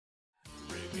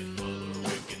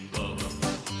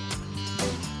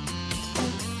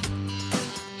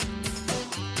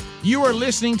You are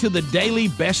listening to the daily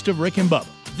Best of Rick and Bubba.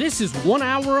 This is 1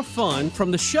 hour of fun from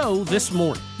the show this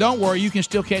morning. Don't worry, you can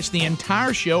still catch the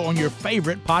entire show on your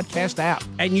favorite podcast app.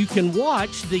 And you can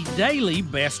watch the daily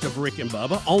Best of Rick and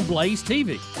Bubba on Blaze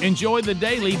TV. Enjoy the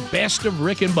daily Best of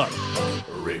Rick and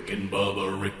Bubba. Rick and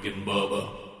Bubba, Rick and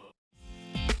Bubba.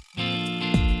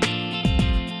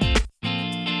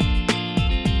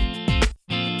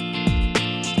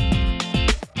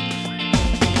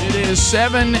 It is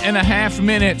 7.5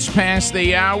 minutes past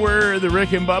the hour. The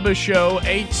Rick and Bubba Show,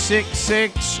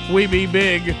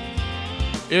 866-WE-BE-BIG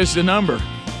is the number.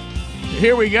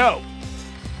 Here we go.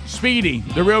 Speedy,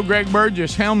 the real Greg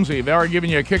Burgess, Helmsy, they are giving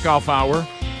you a kickoff hour,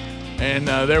 and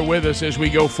they're with us as we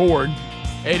go forward.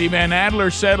 Eddie Van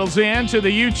Adler settles in to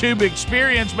the YouTube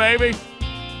experience, baby.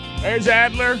 There's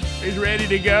Adler. He's ready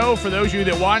to go. For those of you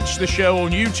that watch the show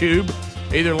on YouTube,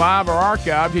 either live or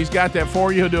archived, he's got that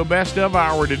for you. He'll do a best of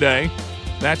hour today.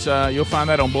 That's you'll find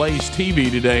that on Blaze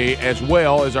TV today as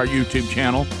well as our YouTube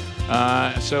channel.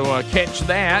 So catch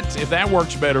that if that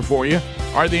works better for you.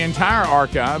 Or the entire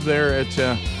archive there at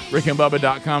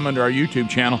rickandbubba.com under our YouTube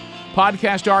channel.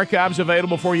 Podcast archives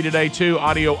available for you today too,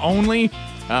 audio only.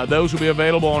 Those will be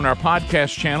available on our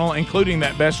podcast channel, including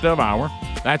that best of hour.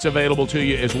 That's available to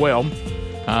you as well.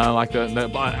 Like an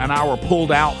hour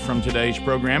pulled out from today's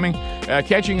programming.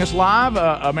 Catching us live,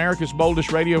 America's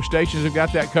boldest radio stations have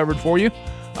got that covered for you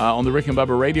on the Rick and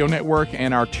Bubba Radio Network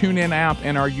and our TuneIn app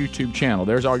and our YouTube channel.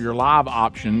 There's all your live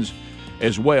options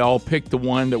as well. Pick the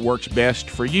one that works best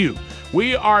for you.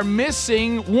 We are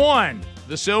missing one,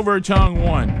 the Silver Tongue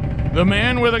one. The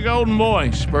man with a golden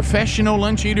voice, Professional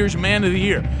Lunch Eaters Man of the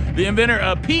Year, the inventor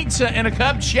of pizza in a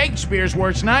cup, Shakespeare's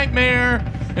worst nightmare,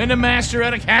 and the master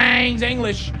of the King's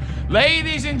English.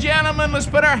 Ladies and gentlemen, let's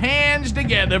put our hands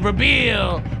together for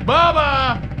Bill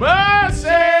Bubba Bussey!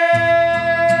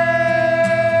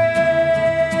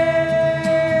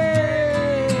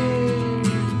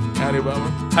 Howdy,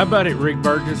 Bubba. How about it, Rick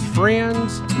Burgess?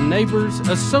 Friends, neighbors,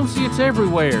 associates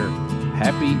everywhere.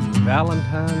 Happy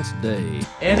Valentine's Day.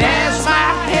 And as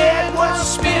my head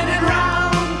was spinning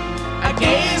round, I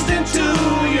gazed into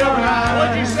your eyes.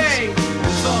 What'd you say?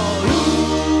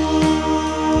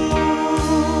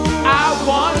 I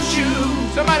want you.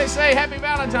 Somebody say Happy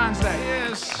Valentine's Day.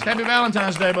 Yes. Happy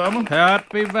Valentine's Day, Bubba.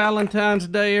 Happy Valentine's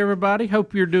Day, everybody.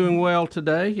 Hope you're doing well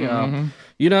today.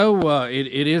 You know,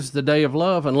 it is the day of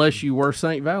love unless you were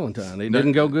St. Valentine. It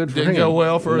didn't go good for him. Didn't go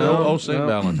well for old St.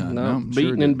 Valentine. No,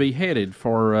 beaten and beheaded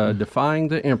for defying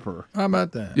the emperor. How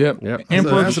about that? Yep.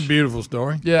 That's a beautiful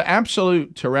story. Yeah,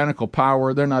 absolute tyrannical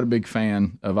power. They're not a big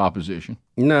fan of opposition.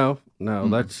 No,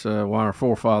 that's why our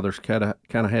forefathers kind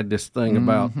of had this thing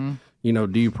about,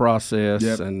 due process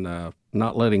and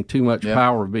not letting too much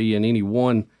power be in any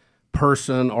one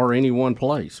person or any one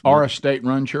place. Or a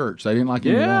state-run church. They didn't like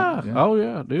any of that. Yeah. Oh,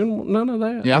 yeah. Doing none of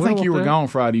that. Yeah, I think you were gone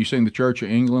Friday. You seen the Church of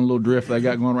England, little drift they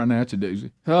got going right now. It's a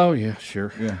doozy. Oh, yeah,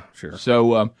 sure. Yeah. Sure.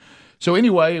 So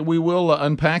anyway, we will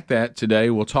unpack that today.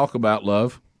 We'll talk about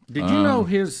love. Did you know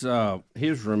his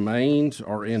remains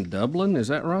are in Dublin? Is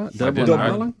that right? Dublin,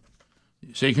 Ireland?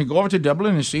 So you can go over to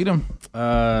Dublin and see them.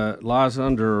 Lies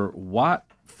under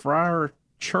Whitefriar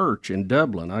Church in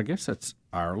Dublin. I guess that's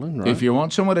Ireland, right? If you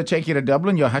want someone to take you to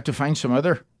Dublin, you'll have to find some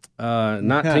other.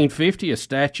 1950, a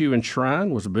statue and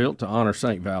shrine was built to honor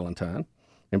St. Valentine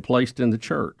and placed in the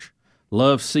church.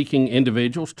 Love-seeking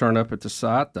individuals turn up at the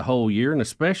site the whole year, and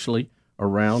especially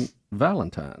around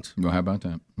Valentine's. Well, how about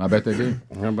that? I bet they do.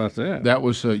 How about that? That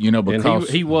was, because... And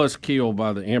he was killed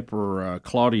by the Emperor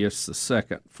Claudius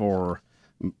II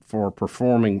for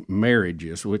performing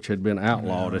marriages, which had been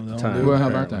outlawed at the time. Well, how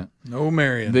about that? No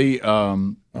marrying. The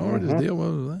What his deal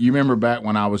was that? You remember back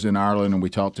when I was in Ireland and we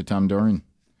talked to Tom Duran?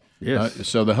 Yes.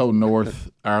 So the whole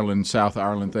North Ireland, South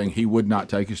Ireland thing, he would not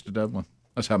take us to Dublin.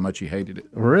 That's how much he hated it.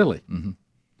 Really? Mm-hmm.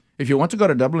 If you want to go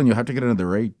to Dublin, you'll have to get another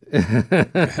rate.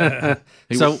 Now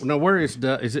where is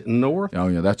it north? Oh,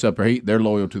 yeah, that's up there. They're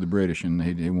loyal to the British, and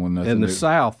he won nothing. And the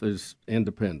South is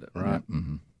independent, right? Yeah.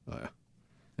 Mm-hmm.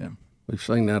 Yeah. We've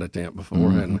seen that attempt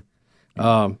before, hadn't we?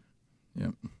 Yeah.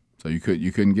 So you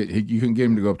couldn't get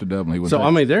him to go up to Dublin. He wouldn't. So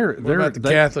I mean, they're about the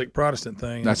Catholic Protestant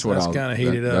thing. That's kind of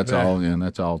heated up. That's all. Yeah,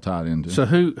 that's all tied into. So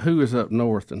who is up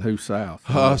north and who's south?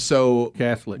 So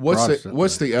Catholic.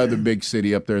 What's the other big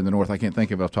city up there in the north? I can't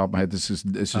think of it off the top of my head. This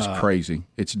is crazy.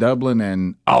 It's Dublin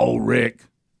and Rick.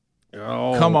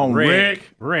 Oh, come on, Rick.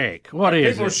 Rick, what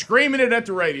is People it? are screaming it at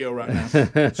the radio right now.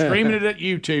 Screaming it at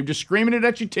YouTube. Just screaming it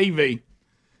at your TV.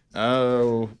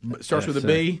 Oh, starts with a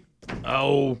B.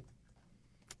 Oh.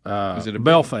 Is it a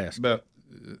Belfast? Belfast,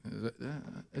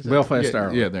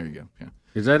 Ireland. Yeah, there you go. Yeah.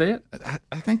 Is that it?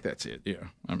 I think that's it. Yeah,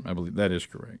 I believe that is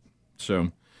correct.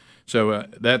 So, So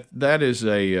that is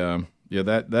a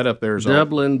that up there is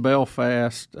Dublin,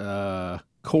 Belfast,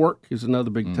 Cork is another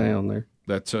big town there.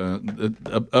 That's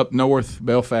up north.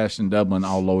 Belfast and Dublin,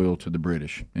 all loyal to the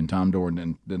British, and Tom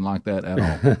Doran didn't like that at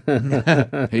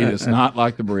all. He does not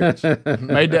like the Brits.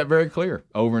 Made that very clear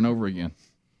over and over again,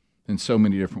 in so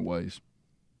many different ways.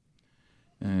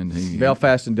 And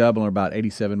Belfast and Dublin are about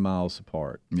 87 miles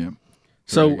apart. Yeah.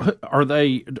 So are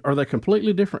they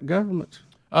completely different governments?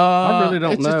 I really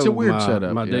don't know. It's a weird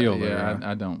setup. My deal there. Yeah,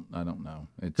 I don't know.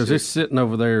 Because it's sitting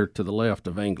over there to the left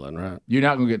of England, right? You're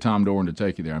not going to get Tom Doran to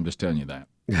take you there. I'm just telling you that.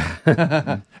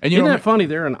 And Isn't that funny?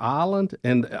 They're an island,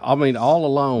 and I mean all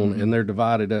alone, Mm-hmm. and they're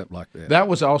divided up like that. That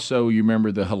was also, you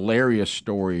remember the hilarious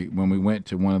story when we went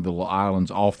to one of the little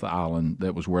islands off the island.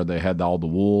 That was where they had all the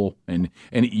wool, and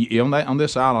on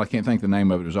this island, I can't think the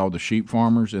name of it. It was all the sheep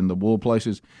farmers and the wool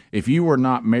places. If you were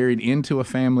not married into a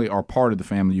family or part of the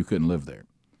family, you couldn't live there.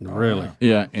 Really?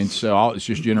 Yeah, and so it's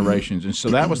just generations. And so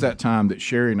that was that time that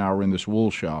Sherry and I were in this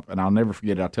wool shop, and I'll never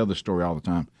forget it. I tell this story all the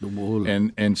time. The wool.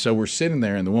 And so we're sitting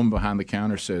there, and the woman behind the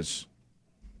counter says,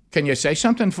 "Can you say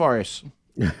something for us?"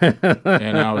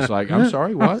 And I was like, "I'm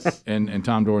sorry, what?" And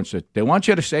Tom Doran said, "They want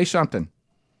you to say something."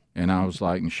 And I was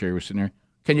like, and Sherry was sitting there,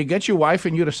 "Can you get your wife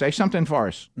and you to say something for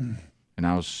us?" And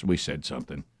we said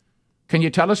something. "Can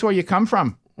you tell us where you come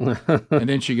from?" And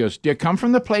then she goes, "Do you come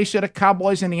from the place of the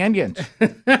cowboys and the Indians?"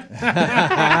 And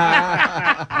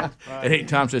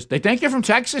Tom says, "They think you're from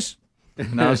Texas."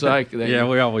 And I was like, "Yeah,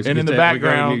 we always." And get in the that.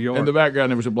 background,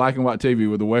 there was a black and white TV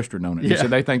with a Western on it. He said,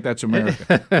 "They think that's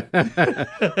America."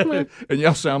 And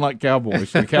y'all sound like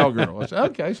cowboys, the cowgirl. I said,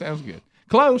 "Okay, sounds good.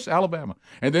 Close, Alabama."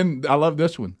 And then I love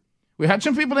this one. "We had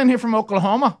some people in here from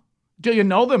Oklahoma. Do you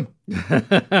know them?"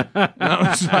 I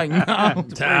was like, "No,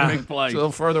 it's a pretty big place. It's a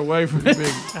little further away from the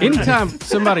big." Anytime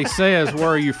somebody says, "Where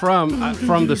are you from?"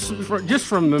 Just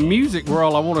from the music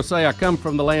world, I want to say I come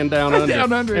from the land down under.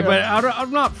 Down under, yeah. But I'm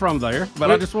not from there.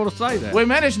 But I just want to say that. Wait,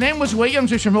 man, his name was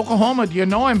Williams. He's from Oklahoma. Do you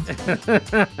know him?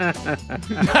 Well,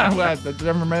 I've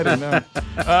never met him. No.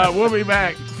 We'll be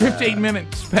back. 15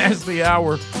 minutes past the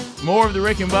hour. More of the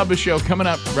Rick and Bubba Show coming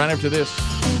up right after this.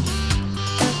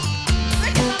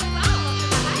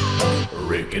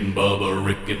 Rick and Bubba,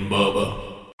 Rick and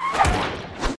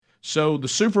Bubba. So the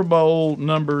Super Bowl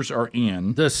numbers are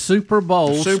in. The Super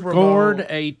Bowl Super scored Bowl.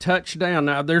 a touchdown.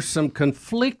 Now, there's some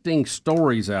conflicting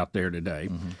stories out there today,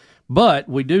 but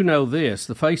we do know this.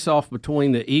 The face-off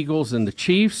between the Eagles and the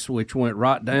Chiefs, which went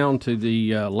right down to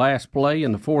the last play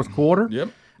in the fourth quarter,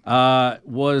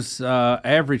 was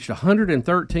averaged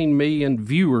 113 million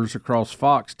viewers across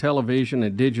Fox television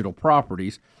and digital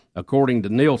properties, according to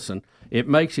Nielsen. It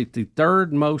makes it the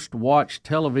third most watched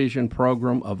television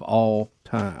program of all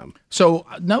time. So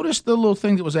notice the little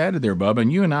thing that was added there, Bubba,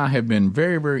 and you and I have been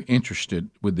very, very interested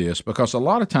with this because a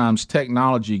lot of times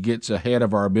technology gets ahead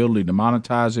of our ability to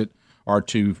monetize it or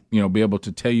to be able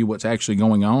to tell you what's actually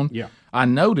going on. Yeah. I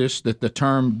noticed that the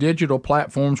term digital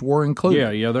platforms were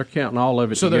included. Yeah, they're counting all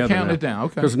of it So together they're counting now. it down,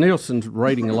 okay. Because Nielsen's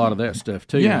rating a lot of that stuff,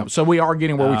 too. Yeah, so we are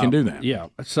getting where we can do that. Yeah.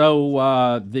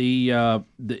 So the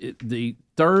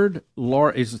third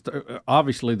is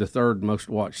obviously the third most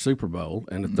watched Super Bowl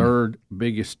and the third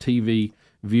biggest TV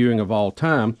viewing of all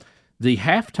time. The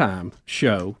halftime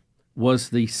show was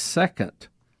the second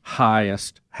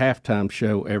highest halftime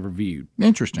show ever viewed.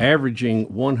 Interesting. Averaging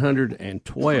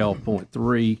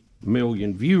 112.3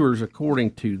 million viewers,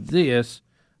 according to this.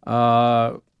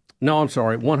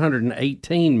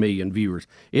 118 million viewers.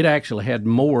 It actually had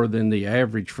more than the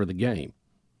average for the game.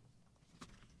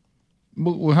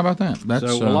 Well, how about that?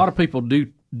 So a lot of people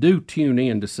do tune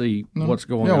in to see what's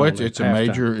going on. It's a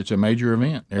major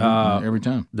event every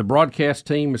time. The broadcast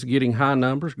team is getting high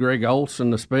numbers. Greg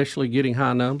Olson, especially, getting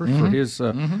high numbers for his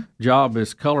job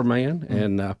as color man,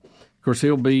 and of course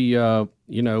he'll be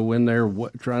in there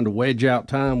trying to wedge out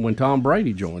time when Tom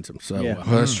Brady joins him. So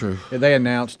That's true. They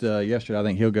announced yesterday. I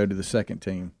think he'll go to the second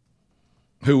team.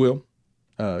 Who will?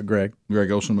 Greg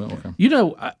Olson will. Okay.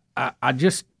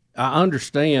 I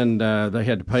understand they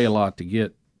had to pay a lot to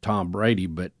get Tom Brady,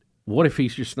 but what if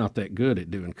he's just not that good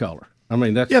at doing color? I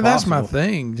mean, that's that's my possible.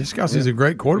 thing. Just because he's a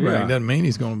great quarterback doesn't mean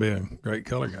he's going to be a great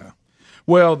color guy.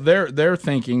 Well, they're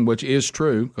thinking, which is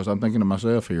true, because I'm thinking to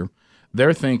myself here.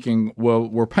 They're thinking, well,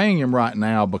 we're paying him right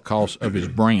now because of his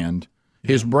brand.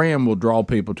 His brand will draw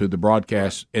people to the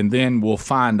broadcast, and then we'll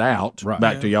find out,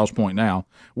 to y'all's point now,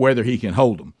 whether he can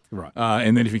hold them. Right.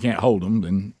 And then if he can't hold them,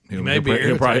 then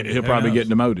he'll probably get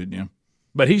demoted. Yeah.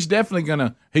 But he's definitely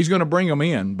gonna bring them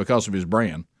in because of his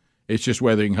brand. It's just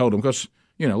whether he can hold them. Because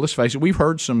let's face it, we've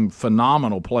heard some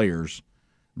phenomenal players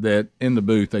that in the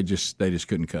booth they just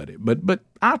couldn't cut it. But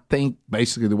I think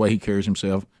basically the way he carries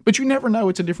himself. But you never know;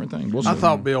 it's a different thing. I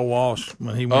thought Bill Walsh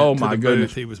when he went to the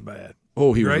booth, he was bad.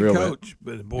 Oh, he was great real coach,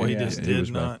 but boy, he just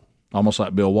did not. Almost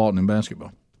like Bill Walton in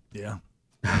basketball. Yeah,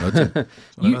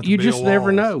 you just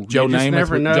never know. Joe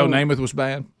Namath was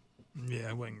bad. Yeah,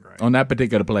 it wasn't great on that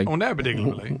particular play.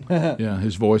 Yeah,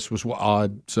 his voice was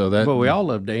odd. So that. But we all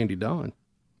loved Andy Don.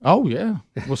 Oh yeah.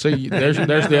 Well, see, there's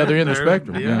the other end of the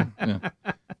spectrum. Yeah.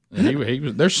 And he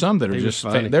was. There's some that are just.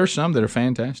 There's some that are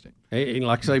fantastic.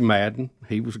 Like I say, Madden,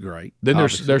 he was great. Then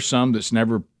there's some that's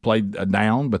never played a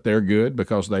down, but they're good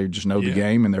because they just know the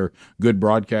game and they're good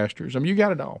broadcasters. I mean, you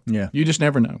got it all. Yeah. You just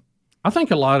never know. I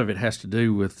think a lot of it has to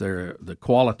do with the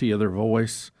quality of their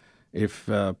voice. If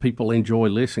people enjoy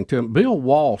listening to him, Bill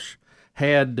Walsh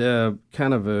had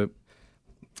kind of a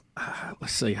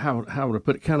let's see how would I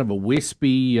put it, kind of a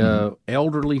wispy,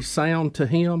 elderly sound to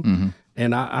him. Mm-hmm.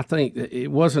 And I think it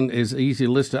wasn't as easy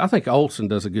to listen to. I think Olsen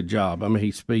does a good job. I mean,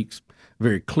 he speaks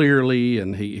very clearly,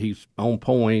 and he's on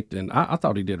point, and I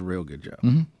thought he did a real good job.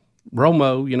 Mm-hmm.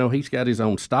 Romo, he's got his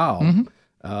own style,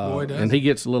 and he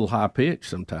gets a little high-pitched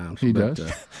sometimes. He does.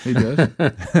 He does.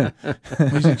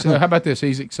 How about this?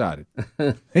 He's excited.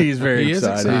 He's very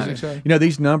excited. He's excited.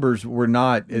 These numbers were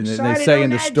not, and they say in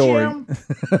the story,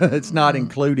 it's not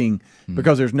including,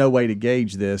 because there's no way to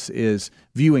gauge this, is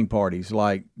viewing parties.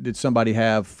 Like, did somebody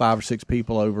have 5 or 6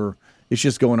 people over? It's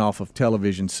just going off of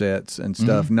television sets and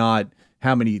stuff, not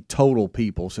how many total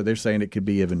people. So they're saying it could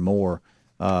be even more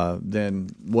than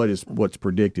what's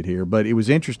predicted here. But it was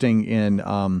interesting in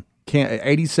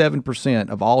 87%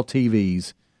 of all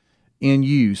TVs in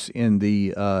use in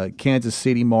the Kansas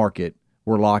City market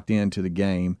were locked into the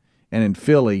game, and in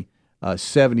Philly,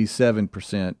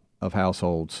 77% of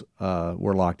households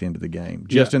were locked into the game,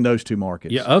 just in those two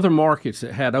markets. Yeah, other markets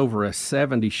that had over a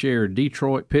 70 share: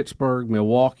 Detroit, Pittsburgh,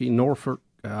 Milwaukee, Norfolk,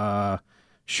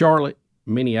 Charlotte,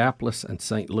 Minneapolis, and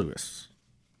St. Louis.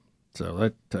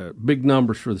 So that big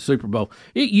numbers for the Super Bowl.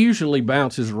 It usually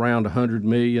bounces around 100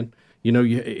 million.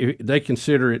 They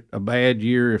consider it a bad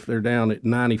year if they're down at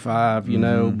 95.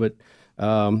 But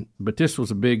this was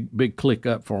a big click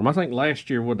up for them. I think last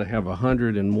year would they have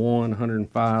 101,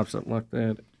 105, something like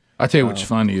that. I tell you what's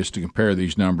funny is to compare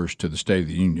these numbers to the State of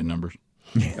the Union numbers.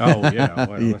 Oh yeah,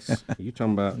 well, you're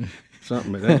talking about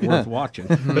something that's worth watching.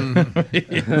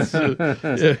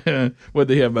 What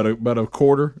they have about a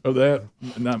quarter of that?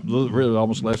 Not really,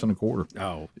 almost less than a quarter.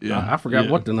 Oh, yeah. I forgot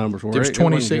what the numbers were. It was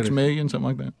 26 million,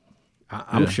 something like that.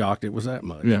 I'm shocked it was that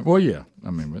much. Yeah, well, yeah.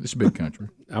 I mean, it's a big country.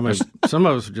 I mean, some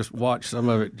of us just watch some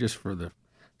of it just to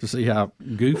see how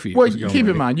goofy. Well, keep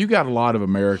in mind, you got a lot of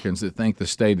Americans that think the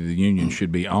State of the Union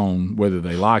should be on, whether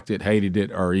they liked it, hated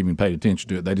it, or even paid attention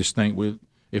to it. They just think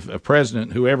if a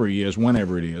president, whoever he is,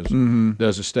 whenever it is,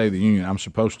 does a State of the Union, I'm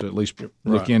supposed to at least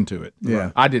look into it.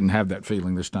 Yeah. I didn't have that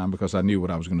feeling this time because I knew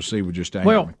what I was going to see would just anger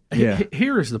me. Well,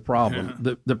 here is the problem.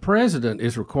 Yeah. The president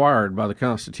is required by the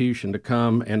Constitution to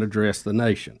come and address the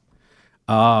nation.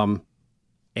 And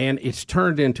it's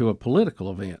turned into a political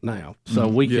event now. So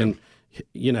we can,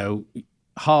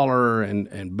 holler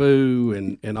and boo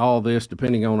and all this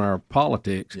depending on our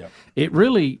politics. Yep. It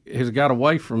really has got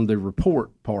away from the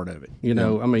report part of it.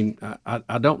 I mean,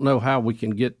 I don't know how we can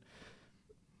get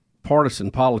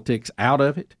partisan politics out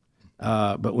of it.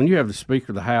 But when you have the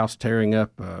Speaker of the House tearing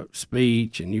up a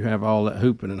speech and you have all that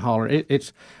hooping and hollering,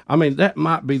 that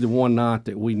might be the one night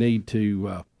that we need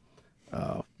to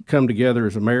come together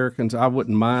as Americans. I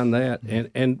wouldn't mind that,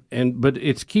 but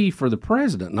it's key for the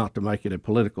president not to make it a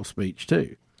political speech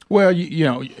too. Well,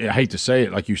 I hate to say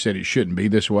it, like you said, it shouldn't be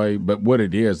this way, but what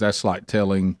it is, that's like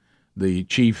telling the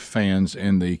Chief fans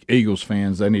and the Eagles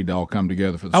fans they need to all come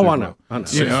together for the Super Bowl. I know.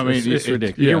 It's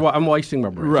ridiculous. I'm wasting my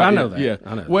breath. Right. I know that. Yeah.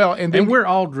 I know. Well, and we're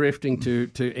all drifting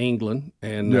to England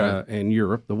and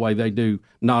Europe the way they do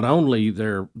not only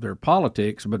their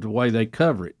politics but the way they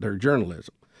cover it, their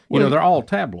journalism. They're all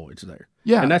tabloids there.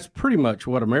 Yeah, and that's pretty much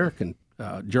what American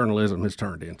journalism has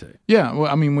turned into. Yeah,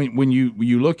 well, I mean, when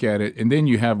you look at it, and then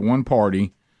you have one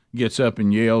party gets up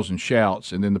and yells and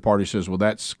shouts, and then the party says, well,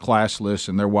 that's classless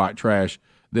and they're white trash.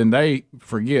 Then they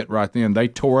forget right then they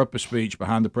tore up a speech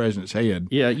behind the president's head.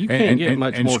 Yeah, you can't get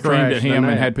much more screamed trash at him than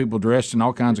and that. had people dressed in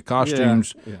all kinds of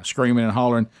costumes, screaming and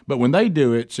hollering. But when they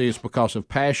do it, see, it's because of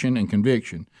passion and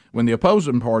conviction. When the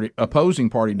opposing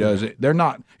party does it, they're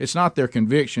not. It's not their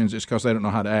convictions. It's because they don't know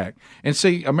how to act. And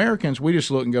see, Americans, we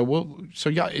just look and go, well, so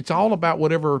y'all, it's all about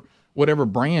whatever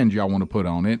brand y'all want to put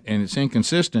on it, and it's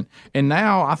inconsistent. And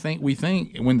now we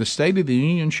think when the State of the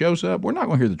Union shows up, we're not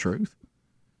going to hear the truth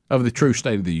of the true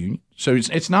State of the Union. So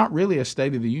it's not really a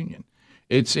State of the Union.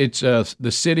 It's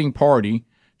the sitting party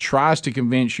tries to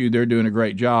convince you they're doing a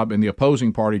great job, and the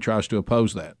opposing party tries to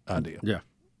oppose that idea. Yeah.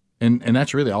 And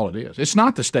that's really all it is. It's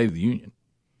not the State of the Union,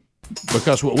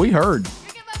 because what we heard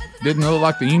didn't look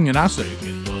like the union I see.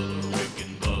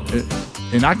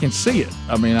 And I can see it.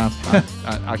 I mean,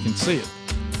 I can see it.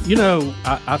 You know,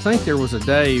 I think there was a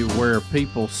day where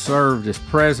people served as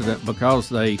president because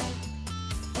they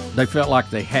felt like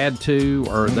they had to,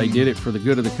 or they did it for the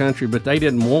good of the country, but they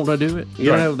didn't want to do it.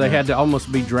 You know, they had to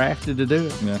almost be drafted to do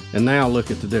it. Yeah. And now look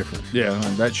at the difference. Yeah,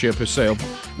 that ship has sailed.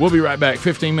 We'll be right back.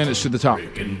 15 minutes to the top.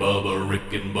 Rick and Bubba,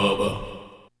 Rick and Bubba.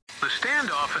 The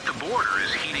standoff at the border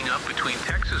is heating up between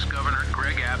Texas Governor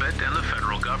Greg Abbott and the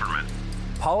federal government.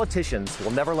 Politicians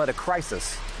will never let a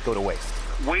crisis go to waste.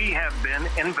 We have been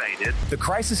invaded. The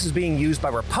crisis is being used by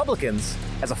Republicans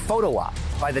as a photo op,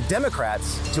 by the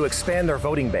Democrats to expand their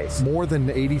voting base. More than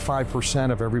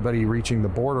 85% of everybody reaching the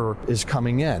border is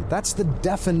coming in. That's the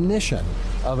definition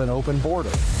of an open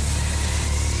border.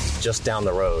 Just down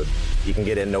the road, you can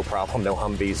get in no problem, no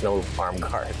Humvees, no armed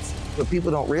guards. What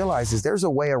people don't realize is there's a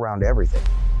way around everything.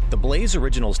 The Blaze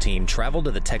Originals team traveled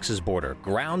to the Texas border,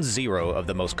 ground zero of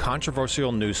the most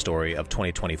controversial news story of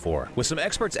 2024. With some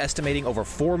experts estimating over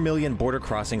 4 million border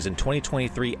crossings in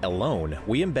 2023 alone,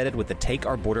 we embedded with the Take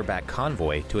Our Border Back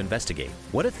convoy to investigate.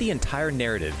 What if the entire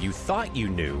narrative you thought you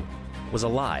knew was a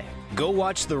lie? Go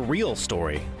watch the real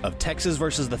story of Texas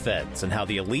versus the Feds and how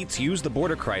the elites use the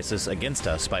border crisis against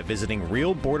us by visiting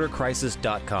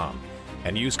realbordercrisis.com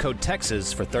and use code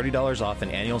TEXAS for $30 off an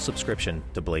annual subscription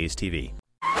to Blaze TV.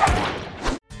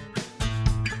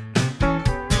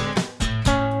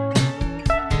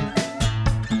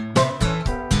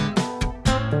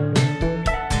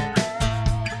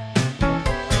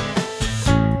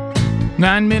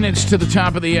 9 minutes to the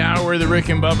top of the hour, the Rick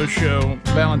and Bubba Show,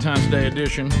 Valentine's Day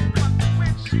edition.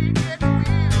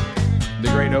 The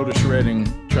great Otis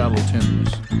Redding, Child of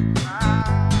Tenderness.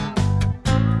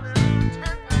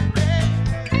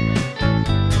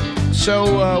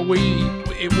 So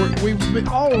we've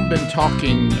all been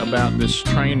talking about this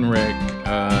train wreck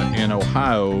in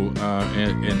Ohio,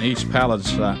 in East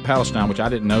Palestine, which I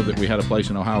didn't know that we had a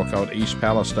place in Ohio called East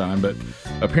Palestine, but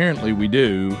apparently we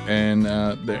do. And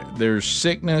there's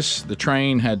sickness. The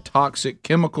train had toxic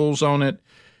chemicals on it.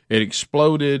 It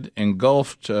exploded,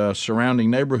 engulfed surrounding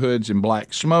neighborhoods in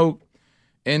black smoke.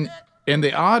 And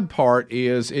the odd part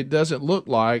is it doesn't look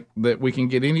like that we can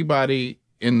get anybody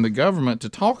in the government to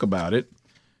talk about it.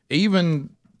 Even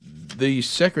the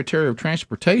Secretary of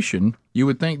Transportation, you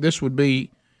would think this would be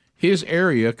his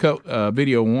area,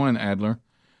 Video One, Adler.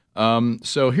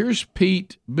 So here's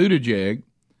Pete Buttigieg.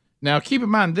 Now, keep in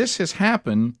mind, this has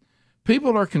happened.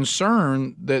 People are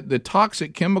concerned that the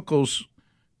toxic chemicals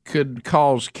could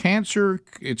cause cancer.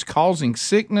 It's causing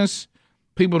sickness.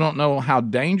 People don't know how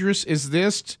dangerous is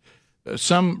this.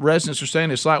 Some residents are saying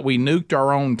it's like we nuked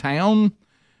our own town.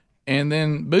 And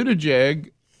then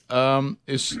Buttigieg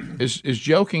is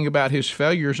joking about his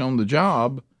failures on the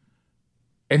job,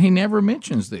 and he never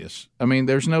mentions this. I mean,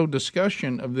 there's no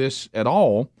discussion of this at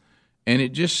all, and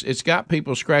it's got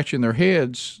people scratching their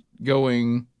heads,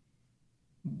 going,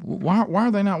 "Why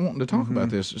are they not wanting to talk about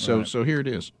this?" So here it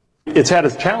is. It's had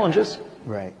its challenges.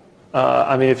 Right.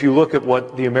 I mean, if you look at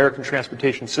what the American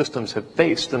transportation systems have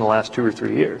faced in the last 2 or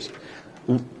 3 years,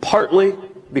 partly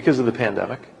because of the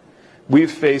pandemic.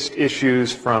 We've faced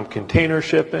issues from container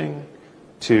shipping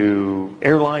to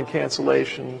airline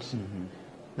cancellations. Mm-hmm.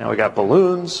 Now we got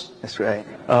balloons. That's right.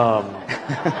 All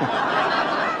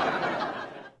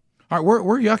right,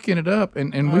 we're yucking it up,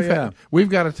 and we've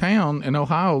got a town in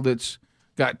Ohio that's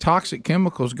got toxic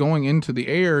chemicals going into the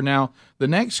air. Now the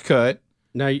next cut.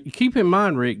 Now keep in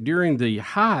mind, Rick, during the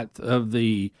height of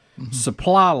the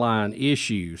supply line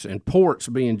issues and ports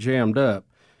being jammed up,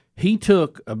 he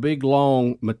took a big,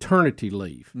 long maternity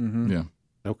leave. Mm-hmm. Yeah.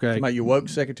 Okay. Like your woke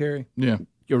secretary? Yeah.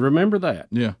 You remember that?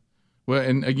 Yeah. Well,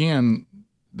 and again,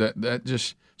 that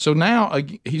just – so now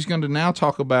he's going to now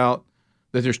talk about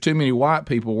that there's too many white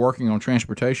people working on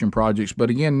transportation projects,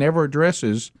 but again, never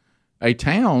addresses a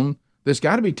town that's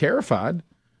got to be terrified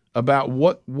about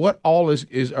what all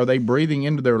is are they breathing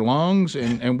into their lungs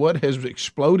and what has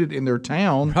exploded in their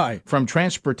town from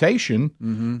transportation.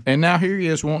 Mm-hmm. And now here he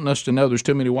is wanting us to know there's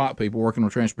too many white people working on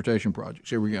transportation projects.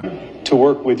 Here we go. To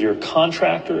work with your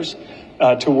contractors,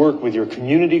 to work with your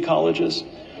community colleges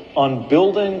on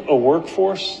building a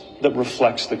workforce that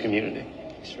reflects the community.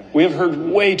 We have heard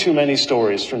way too many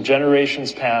stories from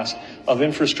generations past of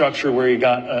infrastructure where you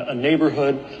got a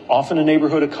neighborhood, often a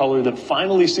neighborhood of color, that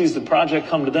finally sees the project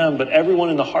come to them, but everyone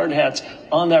in the hard hats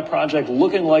on that project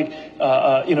looking like,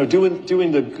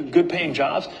 doing the good paying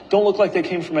jobs, don't look like they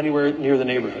came from anywhere near the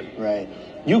neighborhood. Right.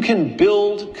 You can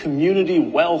build community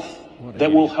wealth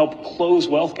that will help close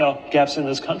wealth gaps in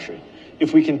this country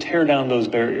if we can tear down those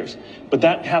barriers. But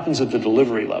that happens at the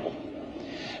delivery level.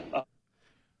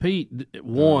 Pete,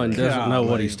 doesn't know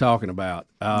what he's talking about.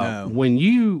 No. When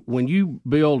you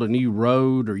build a new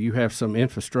road or you have some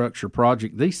infrastructure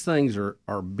project, these things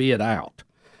are bid out.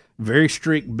 Very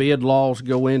strict bid laws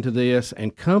go into this,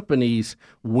 and companies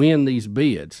win these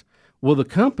bids. Well, the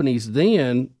companies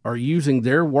then are using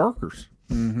their workers.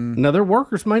 Mm-hmm. Now, their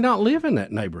workers may not live in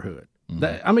that neighborhood.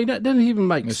 Mm-hmm. That doesn't even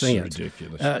make sense.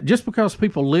 Ridiculous. Just because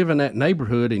people live in that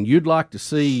neighborhood and you'd like to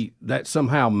see that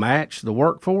somehow match the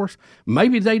workforce,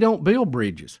 maybe they don't build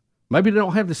bridges. Maybe they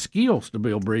don't have the skills to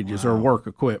build bridges or work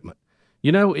equipment.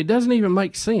 It doesn't even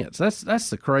make sense. That's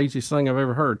the craziest thing I've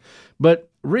ever heard. But,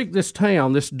 Rick, this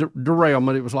town, this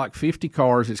derailment, it was like 50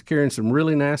 cars. It's carrying some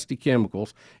really nasty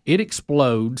chemicals. It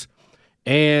explodes.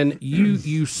 And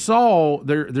you saw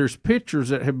there's pictures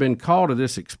that have been caught of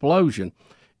this explosion,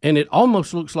 and it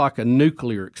almost looks like a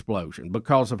nuclear explosion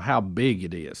because of how big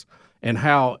it is and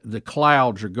how the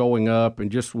clouds are going up,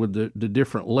 and just with the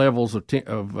different levels of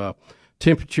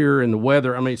temperature and the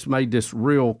weather. I mean, it's made this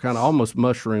real kind of almost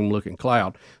mushroom-looking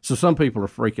cloud. So some people are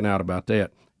freaking out about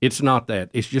that. It's not that.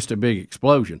 It's just a big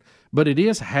explosion. But it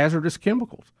is hazardous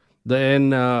chemicals.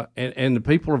 And the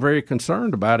people are very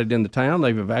concerned about it in the town.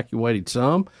 They've evacuated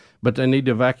some, but they need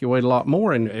to evacuate a lot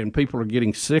more, and people are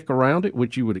getting sick around it,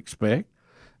 which you would expect.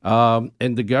 And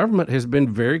the government has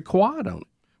been very quiet on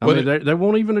it. They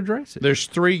won't even address it. There's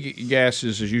 3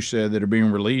 gases, as you said, that are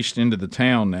being released into the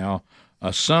town now.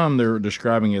 Some they're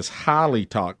describing as highly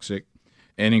toxic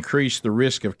and increase the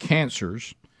risk of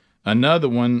cancers. Another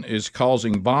one is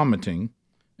causing vomiting.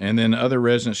 And then other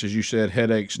residents, as you said,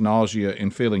 headaches, nausea,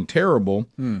 and feeling terrible.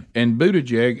 And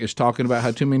Buttigieg is talking about how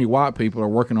too many white people are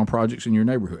working on projects in your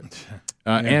neighborhood.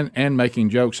 And making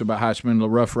jokes about how it's been a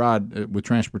rough ride with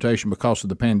transportation because of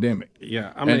the pandemic.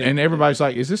 Yeah, and everybody's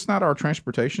like, "Is this not our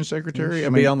transportation secretary?"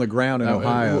 Be on the ground in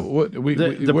Ohio.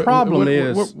 The problem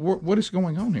is what is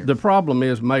going on here? The problem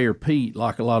is Mayor Pete,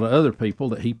 like a lot of other people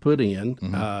that he put in,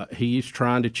 he's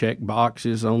trying to check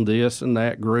boxes on this and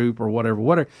that group or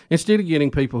whatever, instead of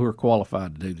getting people who are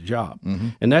qualified to do the job.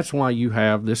 And that's why you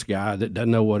have this guy that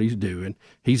doesn't know what he's doing.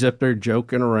 He's up there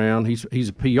joking around. He's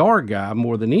a PR guy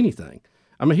more than anything.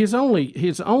 I mean, his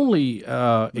only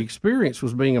experience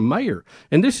was being a mayor,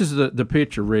 and this is the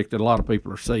picture, Rick, that a lot of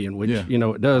people are seeing, which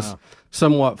it does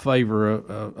somewhat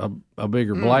favor a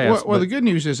bigger blast. Well, the good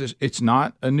news is it's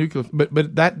not a nuclear,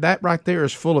 but that right there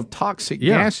is full of toxic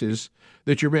gases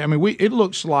that you're. I mean, it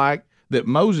looks like that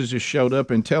Moses has showed up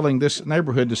and telling this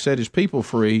neighborhood to set his people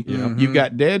free. You've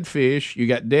got dead fish, you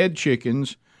got dead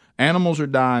chickens. Animals are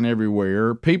dying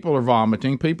everywhere. People are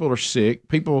vomiting. People are sick.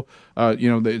 People,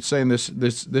 they're saying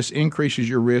this increases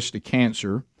your risk to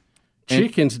cancer.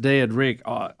 Chickens dead, Rick,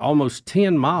 almost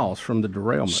 10 miles from the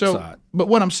derailment site. But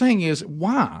what I'm saying is,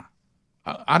 why?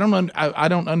 I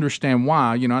don't understand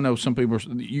why. I know some people.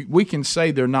 We can say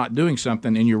they're not doing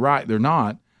something, and you're right, they're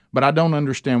not. But I don't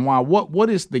understand why. What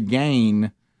is the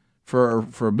gain for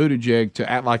Buttigieg to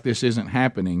act like this isn't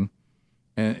happening?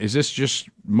 And is this just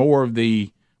more of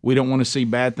the we don't want to see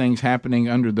bad things happening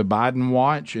under the Biden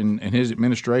watch and his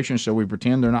administration, so we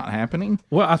pretend they're not happening?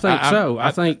 Well, I think so.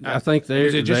 I think they're.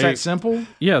 Is it just that simple?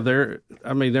 Yeah, their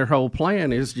whole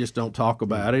plan is just don't talk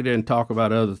about it and talk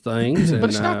about other things. But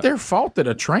it's not their fault that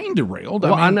a train derailed.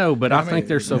 I know, but I think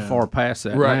they're so far past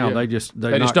that now. Yeah. They just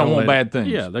don't want bad things.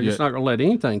 Yeah, they're just not going to let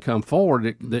anything come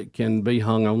forward that can be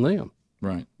hung on them.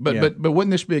 Right, but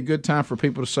wouldn't this be a good time for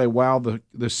people to say, "Wow,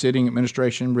 the sitting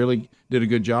administration really did a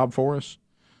good job for us"?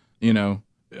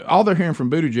 All they're hearing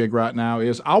from Buttigieg right now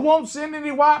is, "I won't send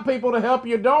any white people to help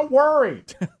you. Don't worry."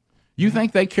 You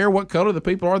think they care what color the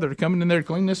people are that are coming in there to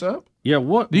clean this up? Yeah.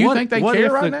 Do you think they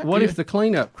care right now? What if the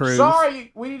cleanup crews?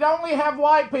 Sorry, we only have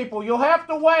white people. You'll have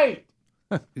to wait.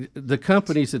 The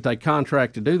companies that they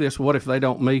contract to do this, what if they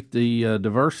don't meet the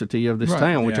diversity of this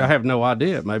town, which I have no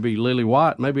idea. It may be lily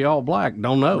white, maybe all black.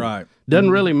 Don't know. Right.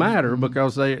 Doesn't really matter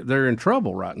because they're in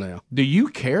trouble right now. Do you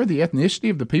care the ethnicity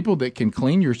of the people that can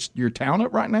clean your town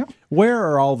up right now? Where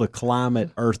are all the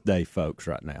climate Earth Day folks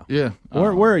right now? Yeah.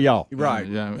 Where are y'all? Right.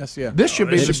 Yeah. This should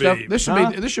be the stuff.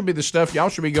 This should be the stuff y'all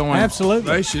should be going.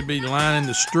 Absolutely. They should be lining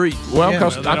the street. Well,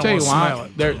 because I'll tell you why.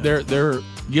 They're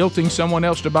guilting someone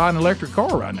else to buy an electric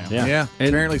car right now. Yeah.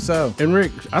 Apparently so. And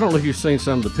Rick, I don't know if you've seen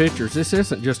some of the pictures. This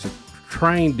isn't just a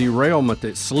train derailment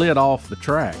that slid off the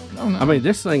track. Oh, no. I mean,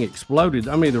 this thing exploded.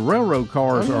 I mean, the railroad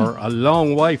cars are a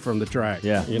long way from the track.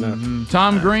 Yeah.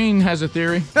 Tom Green has a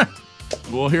theory.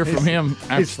 We'll hear from him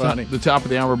after the top of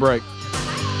the hour break.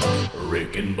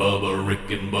 Rick and Bubba,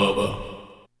 Rick and Bubba.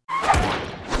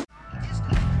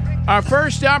 Our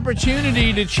first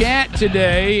opportunity to chat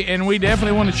today, and we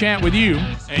definitely want to chat with you,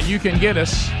 and you can get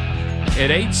us at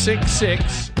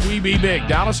 866-WE-BE-BIG.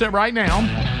 Dial us up right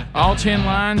now. All 10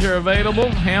 lines are available.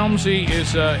 Helmsy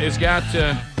is got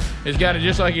it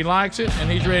just like he likes it,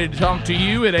 and he's ready to talk to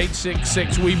you at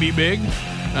 866-WE-BE-BIG.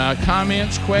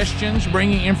 Comments, questions,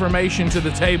 bringing information to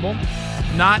the table,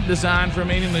 not designed for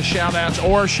meaningless shout-outs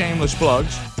or shameless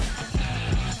plugs.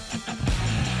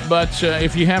 But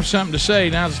if you have something to say,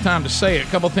 now's the time to say it. A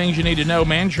couple things you need to know.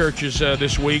 Man Church is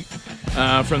this week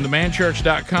from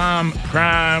themanchurch.com.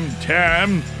 Prime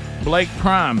time. Blake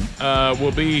Prime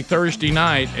will be Thursday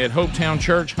night at Hopetown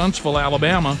Church, Huntsville,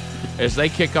 Alabama, as they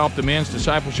kick off the men's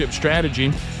discipleship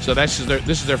strategy. So this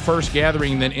is their first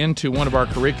gathering then into one of our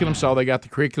curriculums. So they got the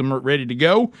curriculum ready to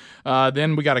go.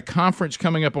 Then we got a conference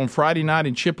coming up on Friday night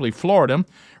in Chipley, Florida.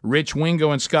 Rich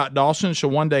Wingo and Scott Dawson. So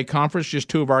one-day conference, just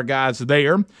two of our guys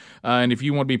there. And if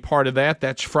you want to be part of that,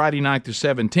 that's Friday night the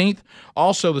 17th.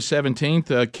 Also the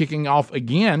 17th, kicking off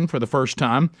again for the first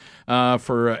time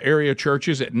for area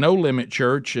churches at No Limit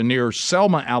Church near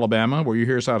Selma, Alabama, where you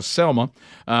hear us out of Selma.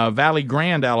 Valley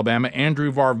Grande, Alabama.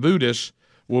 Andrew Varvudis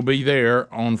will be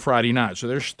there on Friday night. So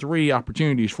there's 3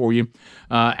 opportunities for you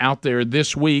out there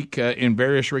this week in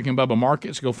various Rick and Bubba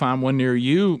markets. Go find one near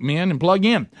you, men, and plug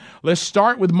in. Let's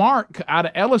start with Mark out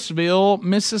of Ellisville,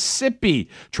 Mississippi.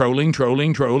 Trolling.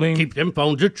 Keep them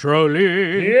phones a-trolling.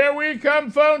 Here we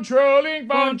come, phone trolling,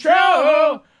 phone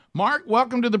troll. Mark,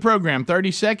 welcome to the program.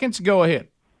 30 seconds. Go ahead.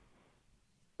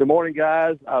 Good morning,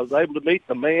 guys. I was able to meet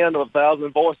the man of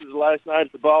 1,000 voices last night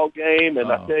at the ball game, and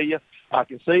I tell you, I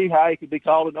can see how he could be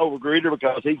called an overgreeter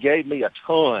because he gave me a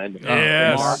ton.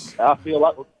 Yes, I feel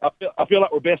like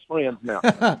we're best friends now.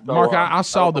 So, Mark, I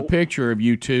saw the picture of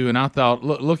you two, and I thought,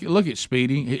 look at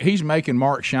Speedy. He's making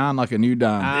Mark shine like a new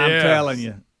dime. I'm telling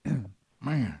you,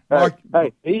 man.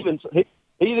 Hey,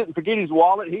 he didn't forget his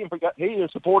wallet. He even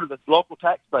supported the local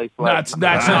tax base. That's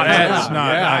not.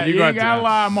 Yeah, you got to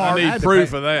lie, Mark. I need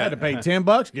proof of that. I had to pay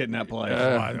 $10 to get in that place.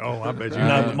 I bet you.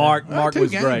 No, Mark was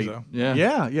great. Though.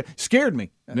 Yeah. Scared me.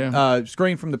 Yeah.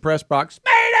 Screamed from the press box,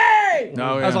 Speedy!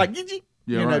 No, I was like,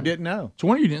 didn't know. So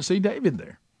wonder you didn't see David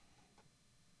there.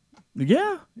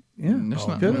 Yeah. That's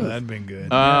not good. That'd been good.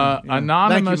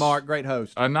 Anonymous. Thank you, Mark. Great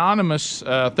host. Anonymous,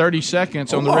 30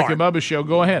 seconds on the Rick and Bubba Show.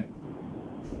 Go ahead.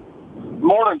 Good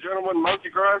morning, gentlemen. Monkey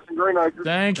Grass and Green Acres.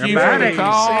 Thank you for the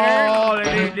call.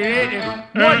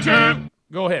 1, 2.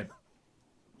 Go ahead.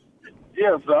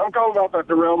 Yes, I'm calling about that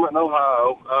derailment in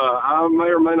Ohio. I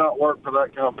may or may not work for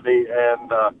that company,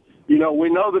 and we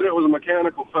know that it was a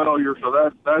mechanical failure, so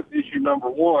that's issue number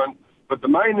 1. But the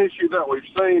main issue that we've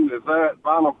seen is that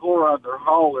vinyl chloride they're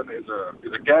hauling is a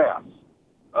gas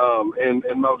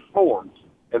in most forms,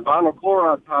 and vinyl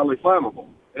chloride is highly flammable,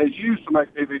 and it's used to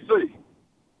make PVC.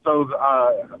 So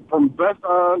from the best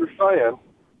I understand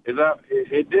is that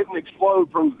it didn't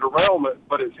explode from the derailment,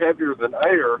 but it's heavier than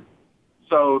air,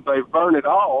 so they burn it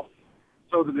off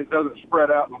so that it doesn't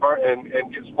spread out and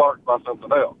get sparked by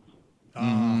something else.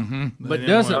 But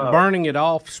doesn't burning it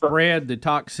off spread the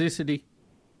toxicity?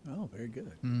 Oh, very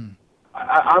good.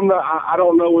 I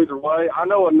don't know either way. I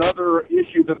know another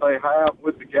issue that they have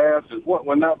with the gas is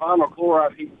when that vinyl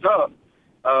chloride heats up,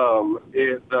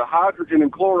 the hydrogen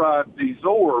and chloride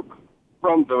desorb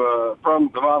from the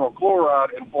vinyl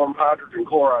chloride and form hydrogen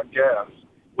chloride gas,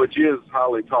 which is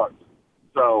highly toxic.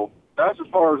 So that's as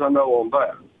far as I know on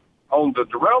that. On the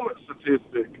derailment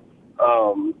statistic,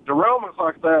 derailments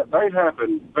like that, they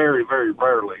happen very, very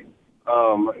rarely.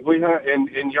 We have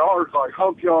in yards like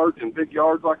hump yards and big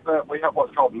yards like that, we have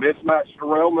what's called mismatched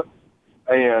derailment.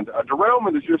 And a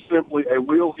derailment is just simply a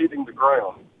wheel hitting the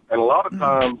ground. And a lot of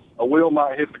times, a wheel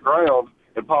might hit the ground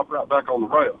and pop right back on the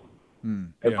rail.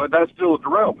 But that's still a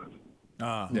derailment.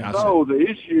 So the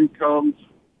issue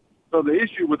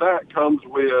with that comes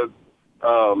with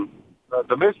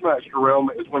the mismatched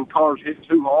derailment is when cars hit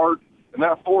too hard, and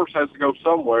that force has to go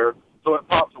somewhere, so it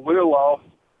pops the wheel off,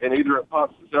 and either it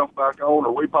pops itself back on,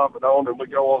 or we pop it on, and we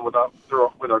go on with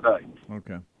our day.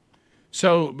 Okay.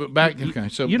 So back. Okay.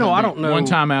 So I don't know. One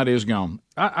timeout is gone.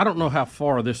 I don't know how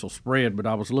far this will spread, but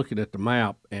I was looking at the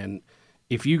map, and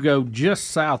if you go just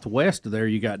southwest of there,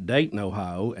 you got Dayton,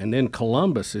 Ohio, and then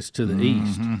Columbus is to the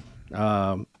east.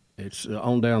 It's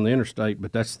on down the interstate,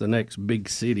 but that's the next big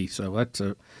city, so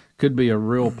could be a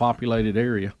real populated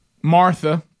area.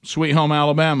 Martha, Sweet Home,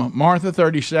 Alabama. Martha,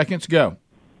 30 seconds. Go.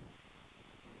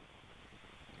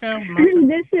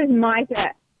 This is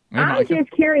Micah. I'm just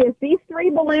curious, these 3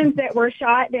 balloons that were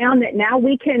shot down that now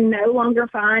we can no longer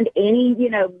find any,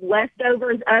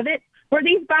 leftovers of it, were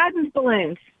these Biden's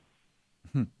balloons?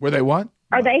 Were they what?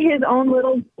 Are they his own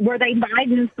little? Were they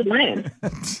Biden's balloons?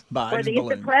 Were these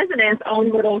the president's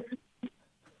own little?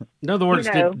 In other words,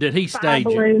 did he stage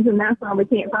balloons, and that's why we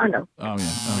can't find them. Oh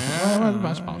yeah, well,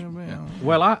 that's possible. Yeah.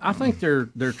 Well, I think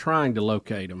they're trying to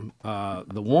locate them.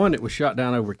 The one that was shot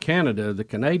down over Canada, the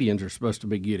Canadians are supposed to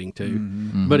be getting to,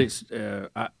 but it's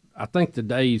I think the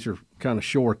days are kind of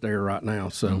short there right now,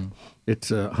 so it's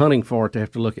hunting for it. They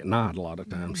have to look at night a lot of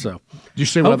times. So, did you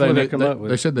see what they come up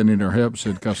with? They said they need our help,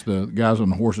 said because the guys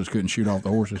on the horses couldn't shoot off the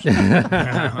horses.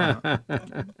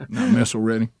 Not missile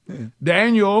ready.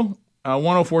 Daniel,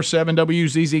 104.7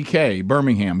 WZZK,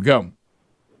 Birmingham, go.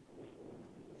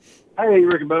 Hey,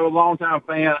 Rick and Bubba, longtime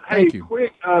fan. Thank Hey, you.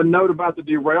 quick note about the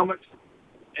derailment.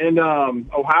 In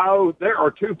Ohio, there are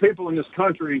 2 people in this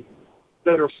country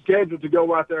that are scheduled to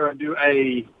go out there and do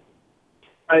a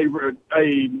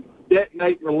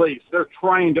detonate release. They're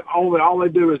trained to all they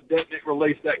do is detonate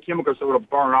release that chemical so it'll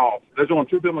burn off. There's only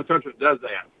 2 people in the country that does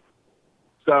that.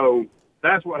 So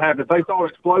that's what happened. If they saw an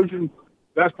explosion,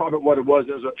 that's probably what it was.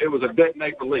 It was a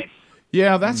detonate release.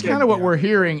 Yeah, that's kind of what we're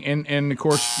hearing, and of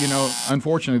course,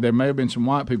 unfortunately, there may have been some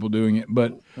white people doing it,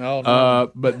 but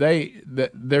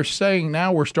they're saying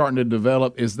now we're starting to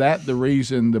develop. Is that the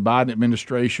reason the Biden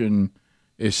administration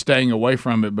is staying away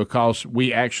from it, because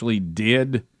we actually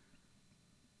did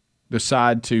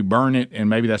decide to burn it, and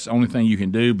maybe that's the only thing you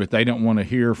can do, but they don't want to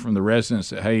hear from the residents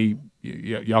that, hey,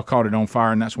 y'all caught it on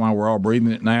fire, and that's why we're all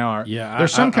breathing it now. Yeah,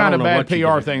 there's some kind of bad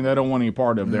PR do. thing they don't want any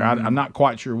part of there. I'm not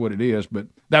quite sure what it is, but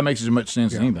that makes as much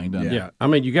sense as anything, doesn't it? Yeah, I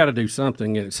mean, you got to do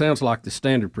something, and it sounds like the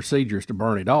standard procedure is to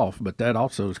burn it off, but that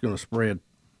also is going to spread,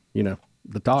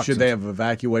 the toxins. Should they have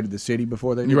evacuated the city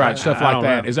before they did You're right, that? stuff like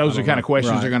that. Is those the kind of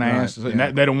questions Right, they're going to ask? right, And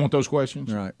yeah. they don't want those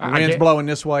questions? Right. The I wind's get- blowing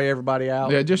this way, everybody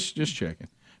out. Yeah, just checking.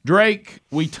 Drake,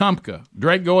 Wetumpka.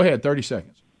 Drake, go ahead, 30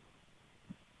 seconds.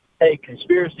 Hey,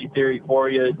 conspiracy theory for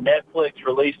you. Netflix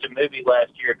released a movie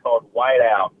last year called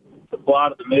Whiteout. The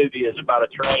plot of the movie is about a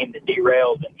train that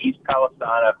derails in East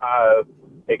Palestine, Ohio,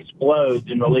 explodes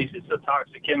and releases a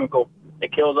toxic chemical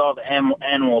that kills all the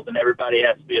animals, and everybody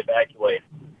has to be evacuated.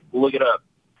 Look it up.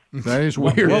 That is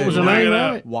weird. What was the name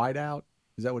of it? Whiteout?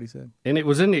 Is that what he said? And it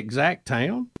was in the exact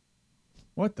town?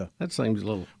 What the? That seems a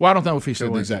little... Well, I don't know if he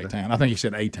said the exact town. I think he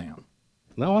said a town.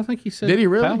 No, I think he said Did he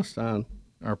really? Palestine.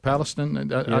 Or Palestine?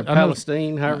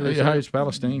 Palestine, however they say it. It's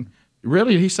Palestine.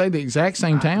 Really? Did he say the exact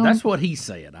same town? That's what he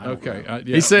said. I don't Okay. know.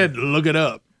 He said, look it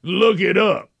up. Look it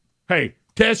up. Hey,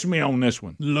 test me on this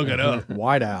one. Look it up.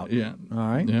 Whiteout. Yeah. All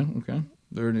right. Yeah, okay.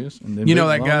 There it is. And then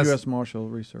That guy U.S. Marshal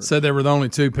Research said there were the only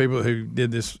 2 people who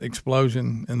did this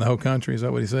explosion in the whole country. Is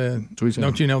that what he said? That's what he said.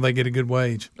 Don't you know they get a good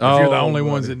wage if Oh, you're the only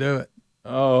buddy. ones that do it?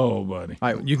 Oh, buddy.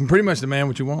 You can pretty much demand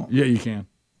what you want. Yeah, you can.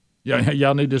 Yeah,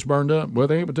 y'all need this burned up? Well,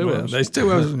 they ain't but 2 of us. There's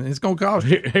 2 of us. It's going to cost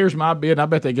you. Here's my bid. I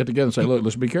bet they get together and say, look,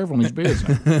 let's be careful on these bids.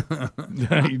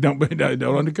 You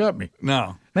don't undercut me.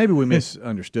 No. Maybe we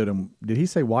misunderstood him. Did he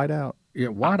say whiteout? Yeah,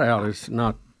 Whiteout is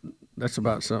not... That's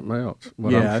about something else.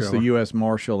 what Yeah, I'm that's the showing. U.S.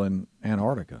 Marshal in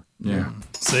Antarctica. Yeah.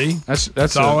 See?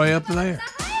 That's all the way up to there.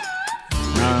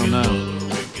 I don't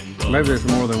know. Maybe there's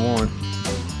more than one.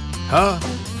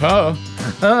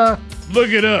 Look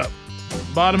it up.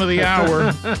 Bottom of the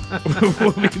hour.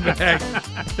 We'll be back.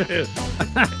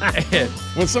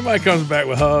 When somebody comes back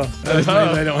with that just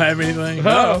means they don't have anything.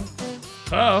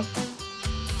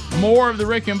 More of the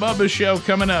Rick and Bubba show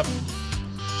coming up.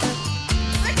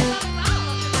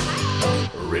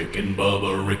 Rick and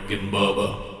Bubba, Rick and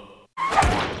Bubba.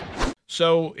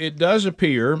 So it does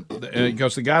appear,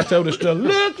 because the guy told us to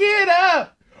look it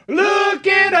up. Look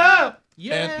it up.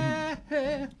 Yeah.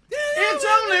 It's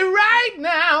only right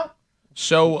now.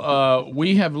 So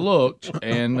we have looked,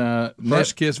 and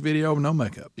First kiss video, no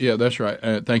makeup. Yeah, that's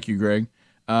right. Thank you, Greg.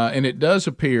 And it does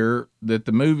appear that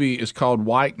the movie is called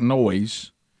White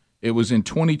Noise. It was in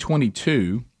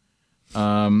 2022.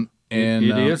 And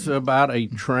it is about a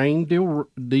train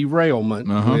derailment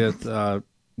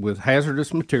with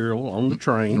hazardous material on the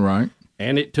train. Right.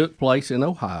 And it took place in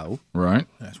Ohio. Right.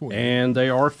 That's weird. And they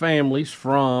are families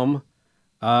from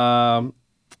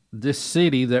this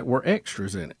city that were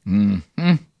extras in it.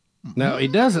 Mm-hmm. Now,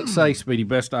 it doesn't say, Speedy,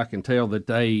 best I can tell, that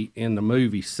they, in the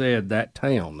movie, said that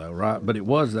town, though, right? But it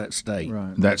was that state.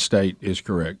 Right. That state is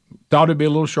correct. Thought it'd be a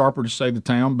little sharper to say the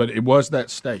town, but it was that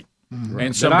state. Mm-hmm.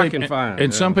 And That I can find.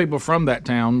 And some people from that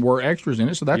town were extras in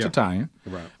it, so that's Yeah. a tie-in.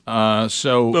 Right.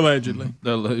 So allegedly.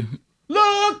 Look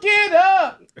it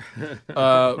up.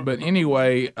 But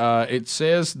anyway, it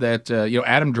says that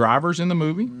Adam Driver's in the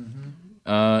movie,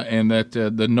 and that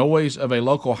the noise of a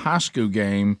local high school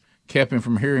game kept him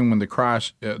from hearing when the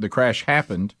crash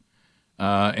happened,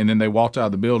 and then they walked out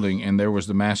of the building and there was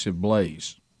the massive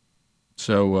blaze.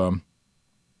 So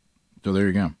So there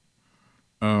you go.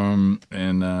 And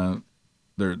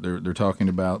they're talking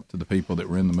about the people that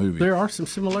were in the movie. There are some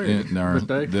similarities.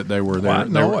 That they were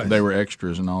there. They were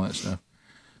extras and all that stuff.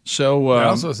 So they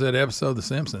also said episode of The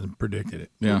Simpsons predicted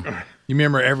it. Yeah, you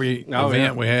remember every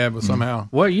event we had was somehow.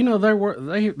 Well, they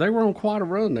were on quite a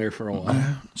run there for a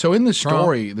while. So in this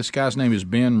story, this guy's name is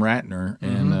Ben Ratner,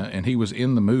 and he was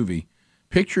in the movie.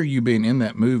 Picture you being in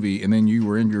that movie, and then you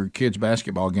were in your kid's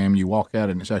basketball game, and you walk out,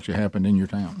 and it's actually happened in your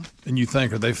town. And you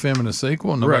think, are they filming a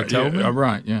sequel? Nobody told me.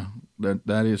 Right, yeah.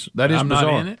 That is I'm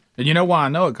bizarre. not in it. And you know why I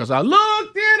know it? Because I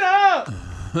looked it up.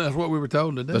 That's what we were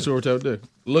told to do. That's what we're told to do.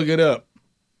 Look it up.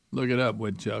 Look it up,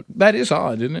 Woodchuck. That is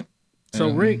odd, isn't it? So,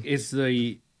 Rick, is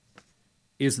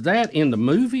that in the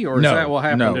movie, or is that what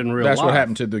happened in real life? That's what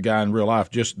happened to the guy in real life,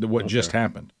 just just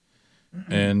happened.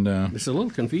 And it's a little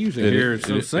confusing here. It's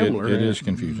so similar. It is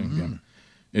confusing.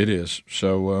 Yeah. It is.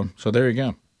 So there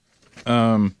you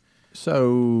go. So,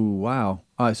 wow.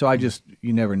 So I just,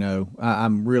 you never know.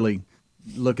 I'm really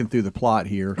looking through the plot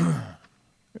here.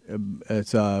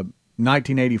 It's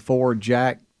 1984.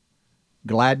 Jack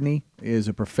Gladney is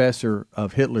a professor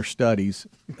of Hitler studies,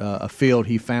 a field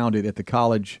he founded at the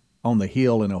college on the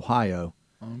Hill in Ohio,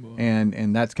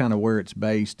 and that's kind of where it's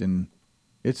based, and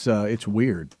it's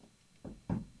weird,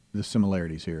 the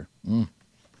similarities here.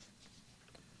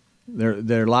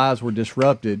 Their lives were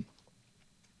disrupted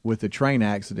with a train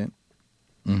accident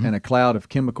and a cloud of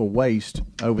chemical waste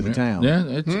over the town. Yeah,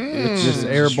 it's this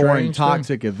airborne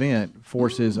toxic event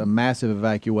forces a massive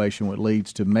evacuation, which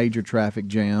leads to major traffic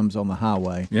jams on the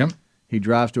highway. Yep. He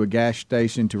drives to a gas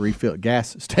station to refill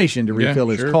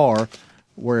his car,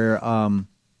 where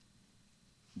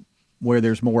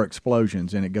there's more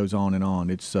explosions, and it goes on and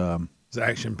on. It's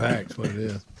action packed. What it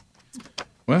is.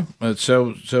 Well, I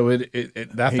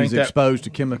think he's exposed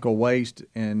to chemical waste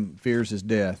and fears his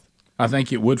death. I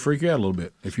think it would freak you out a little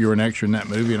bit if you were an extra in that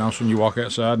movie, and all of a sudden you walk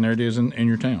outside and there it is in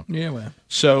your town. Yeah, well.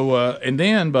 So, and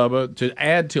then, Bubba, to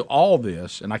add to all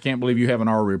this, and I can't believe you haven't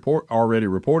already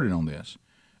reported on this,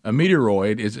 a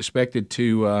meteoroid is expected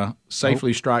to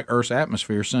safely strike Earth's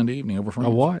atmosphere Sunday evening over France.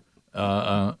 A what?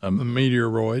 A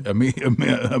meteoroid. A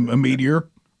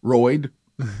meteoroid.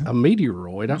 A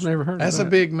meteoroid? I've never heard of that. That's a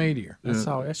big meteor.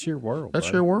 That's your world.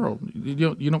 That's your world. You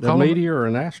don't a call meteor or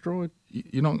an asteroid?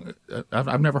 You don't.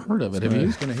 I've never heard of it. Have you?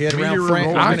 It's going to hit around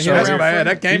France. That's bad.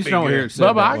 That can't be good.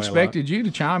 Bubba, I expected you to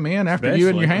chime in after you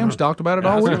and your hams talked about it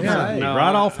all week. Right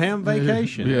off ham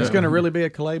vacation. It's going to really be a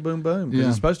Calais boom boom because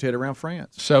it's supposed to hit around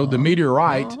France. So the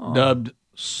meteorite, dubbed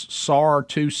SAR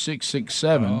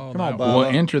 2667, will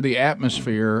enter the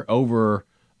atmosphere over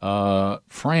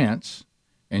France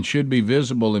and should be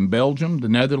visible in Belgium, the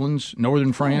Netherlands,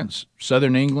 northern France,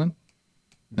 southern England.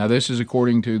 Now, this is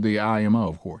according to the IMO,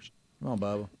 of course. Oh,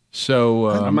 Bubba. So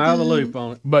I'm out of the loop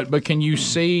on it. But can you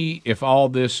see if all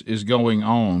this is going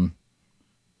on,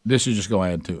 this is just going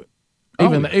to add to it?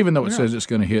 Even though it says it's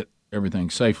going to hit everything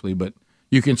safely, but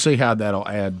you can see how that'll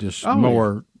add just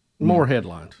more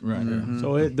headlines. Right.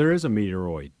 So there is a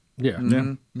meteoroid. Yeah.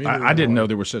 I didn't know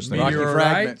there was such thing.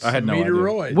 Meteorite. I had no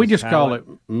idea. We just call it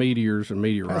meteors and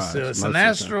meteorites. It's an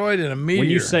asteroid and a meteor.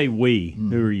 When you say we,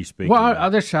 who are you speaking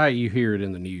Well, that's how you hear it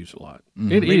in the news a lot.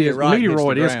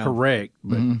 Meteoroid is correct,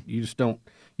 but you just don't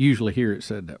usually hear it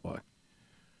said that way.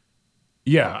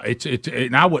 Yeah, it's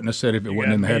and I wouldn't have said if it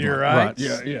wasn't in the headline. Right.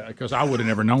 Yeah, because I would have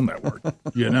never known that word.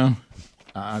 You know?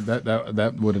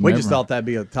 That would have. We just thought that'd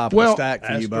be a top of the stack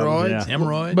for you, Bubba.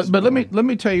 Hemorrhoids. But let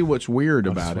me tell you what's weird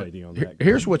about it.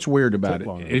 Here's what's weird about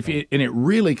it. And it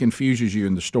really confuses you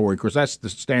in the story. Of course, that's the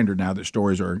standard now that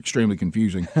stories are extremely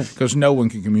confusing because no one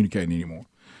can communicate anymore.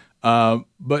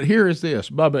 But here is this,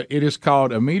 Bubba. It is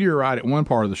called a meteorite at one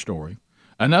part of the story.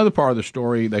 Another part of the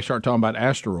story, they start talking about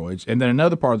asteroids, and then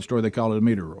another part of the story, they call it a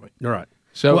meteoroid. Right.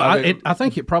 So I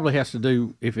think it probably has to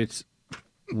do if it's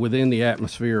within the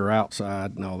atmosphere or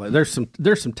outside and all that. There's some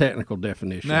technical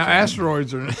definitions. Now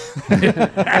asteroids are.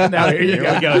 Now here you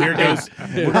go. Here goes.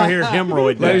 We're gonna hear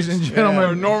hemorrhoid. Ladies and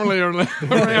gentlemen, normally are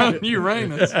around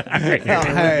Uranus.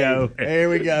 Here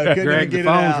we go. Couldn't Greg, get the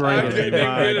phone's it ringing.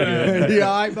 out. You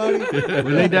all right, buddy?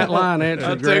 We need that line answered,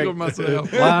 I Greg. tickled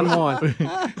myself. Line 1.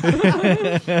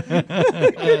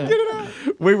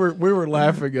 We were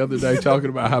laughing the other day talking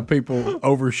about how people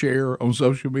overshare on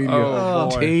social media.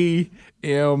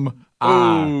 TMI.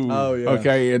 Oh yeah.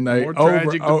 Okay, and they More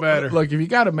tragic the better. Look, if you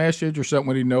got a message or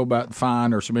something you know about,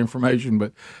 fine, or some information,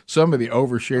 but some of the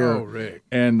overshare. Oh, Rick.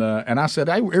 And I said,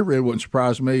 it really wouldn't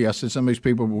surprise me. I said some of these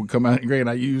people would come out and agree, and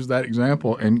I used that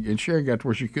example, and Sherry got to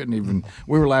where she couldn't even.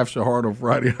 We were laughing so hard on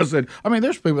Friday. I said,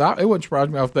 there's people. It wouldn't surprise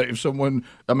me if someone,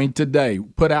 today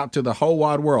put out to the whole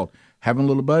wide world. having a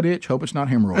little butt itch. Hope it's not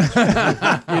hemorrhoids. You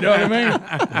know what I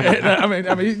mean?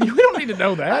 I mean, we don't need to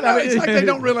know that. I know, it's like they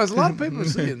don't realize a lot of people are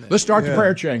seeing this. Let's start the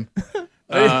prayer chain.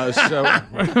 Let's Got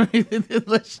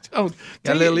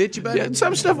a little itchy butt?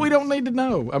 some stuff we don't need to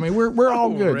know. I mean, we're all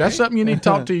good. That's something you need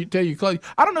to tell you close.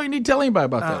 I don't know. You need to tell anybody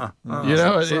about that. You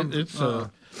know, it's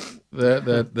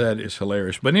that is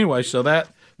hilarious. But anyway, so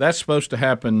that's supposed to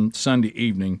happen Sunday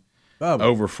evening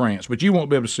over France. But you won't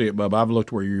be able to see it, Bubba. I've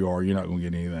looked where you are. You're not going to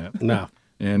get any of that. No.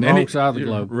 And wrong side of the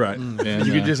globe. Right. And,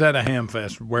 you could just had a ham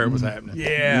fest where it was happening.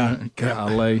 Yeah.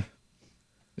 Golly.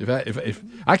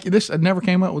 If this never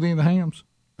came up with any of the hams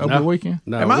over the weekend.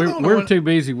 No, we're too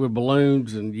busy with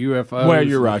balloons and UFOs. Well,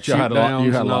 you're right. You had a lot.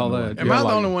 You had and a all lot. that. Am I the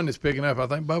only one that's picking up? I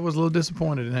think Bubba was a little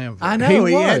disappointed in ham fest. I know he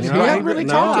was. He Right? hadn't really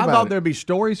talked about I thought there'd be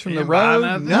stories from the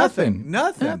road. Nothing.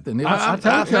 I told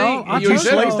you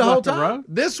the whole time.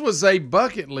 This was a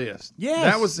bucket list. Yes.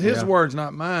 That was his words,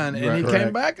 not mine. And he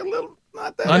came back a little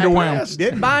not that underwhelmed. impressed.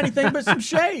 Didn't buy anything but some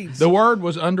shades. The word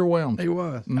was underwhelmed. He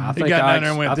was. I He think got I down there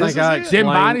and went, think this I is it.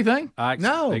 Didn't buy anything? I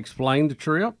No. explained the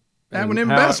trip. That and one, how it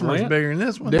investment was went. bigger than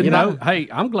this one. You know, hey,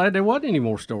 I'm glad there wasn't any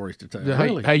more stories to tell.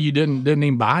 Really. Hey, you didn't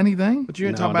even buy anything? But you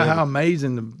didn't talk about how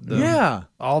amazing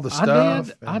all the I stuff.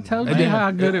 did. I told you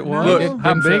how good it was, Look,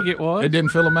 how big it was. It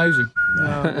didn't feel amazing.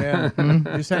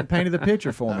 Just hadn't painted the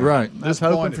picture for me. Right. I was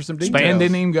hoping for some details. Span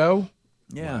didn't even go.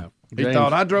 Yeah. He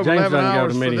thought I drove 11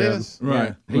 hours for this.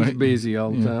 Right. He's busy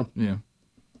all the time. Yeah.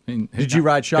 Did you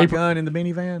ride shotgun in the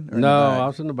minivan? Or No, I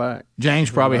was in the back.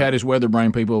 James probably had his weather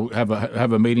brain people have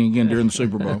a meeting again during the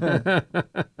Super Bowl.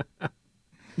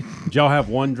 Did y'all have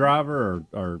one driver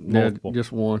or multiple?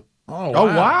 Just one. Oh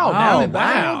wow! Now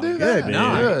wow.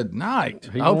 Good night.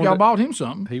 I hope y'all bought him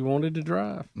something. He wanted to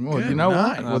drive. Well, you know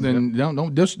what? Well, then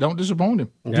don't disappoint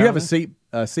him. Do you have a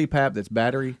CPAP that's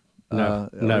battery? No.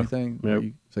 Anything? Nope.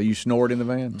 So you snort in the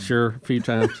van? Sure, a few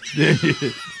times.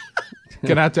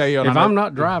 Can I tell you? If I'm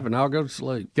not driving, I'll go to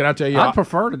sleep. Can I tell you? I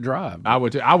prefer to drive. I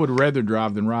would rather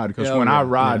drive than ride because when I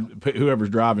ride, whoever's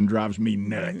driving drives me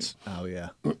nuts. Oh yeah.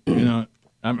 You know,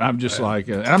 I'm just like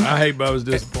I hate Bo's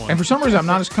disappointed. And for some reason, I'm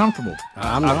not as comfortable.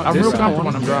 I'm real comfortable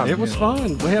when I'm driving. It was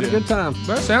fun. We had a good time.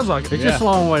 That sounds like it. It's just a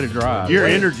long way to drive. Your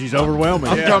energy's overwhelming.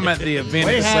 I'm talking about the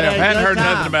event itself. I hadn't heard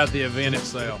nothing about the event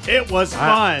itself. It was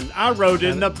fun. I rode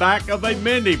in the back of a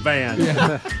minivan.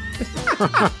 Yeah.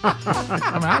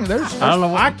 I mean, there's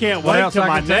I can't wait till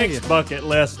my next bucket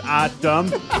list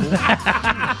item.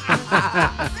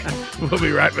 We'll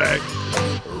be right back.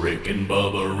 Rick and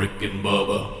Bubba, Rick and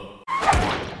Bubba.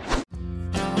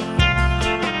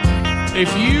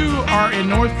 If you are in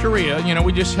North Korea, you know,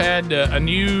 we just had a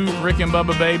new Rick and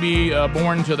Bubba baby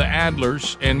born to the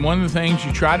Adlers, and one of the things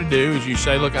you try to do is you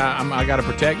say, look, I got to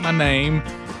protect my name.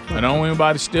 I don't want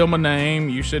anybody to steal my name.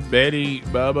 You said Betty,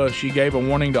 Bubba, she gave a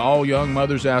warning to all young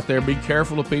mothers out there. Be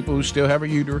careful of people who still have a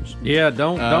uterus. Yeah,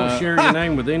 don't share your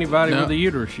name with anybody with a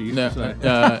uterus.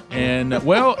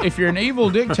 Well, if you're an evil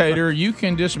dictator, you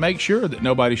can just make sure that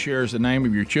nobody shares the name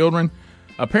of your children.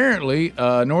 Apparently,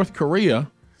 North Korea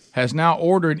has now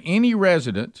ordered any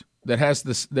resident that has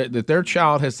that their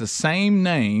child has the same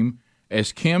name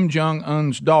as Kim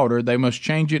Jong-un's daughter, they must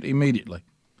change it immediately.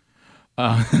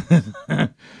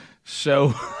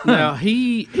 So now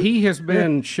he has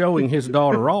been showing his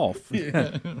daughter off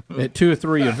at 2 or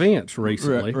 3 events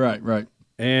recently. Right.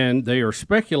 And they are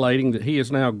speculating that he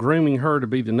is now grooming her to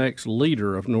be the next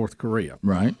leader of North Korea.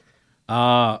 Right.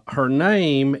 Her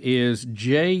name is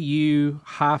Ju-AE.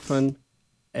 How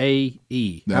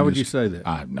would you say that?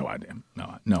 I have no idea.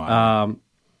 No idea.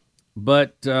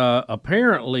 But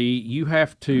apparently you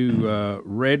have to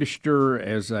register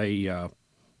as a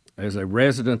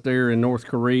resident there in North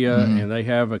Korea, and they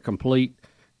have a complete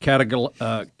catalog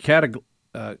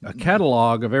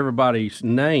of everybody's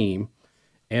name,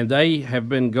 and they have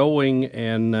been going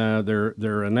and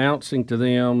they're announcing to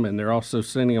them, and they're also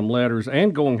sending them letters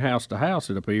and going house to house,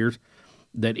 it appears,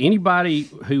 that anybody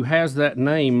who has that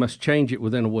name must change it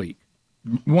within a week.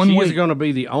 She is going to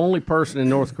be the only person in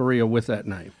North Korea with that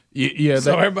name. Yeah,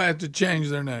 so everybody has to change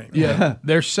their name. Yeah,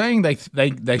 they're saying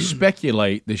they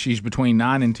speculate that she's between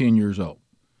 9 and 10 years old.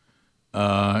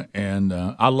 And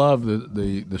I love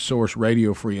the source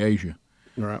Radio Free Asia.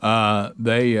 Right.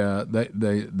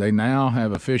 They now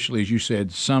have officially, as you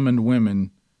said, summoned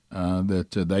women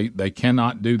that they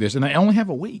cannot do this, and they only have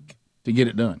a week to get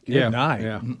it done. Yeah.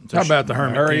 So how about the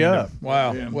Hermit Hurry Kingdom? up.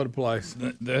 Wow, what a place.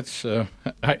 That's how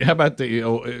about the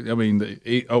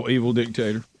evil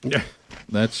dictator? Yeah.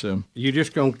 That's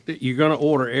you're gonna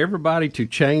order everybody to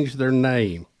change their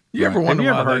name. You ever wonder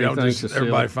why heard they don't anything just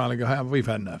everybody finally go, we've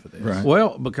had enough of this? Right.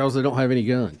 Well, because they don't have any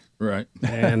guns. Right.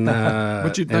 And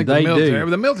but you'd think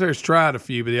the military's tried a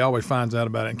few, but he always finds out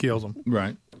about it and kills them.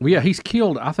 Right. Well, yeah, he's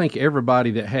killed, I think,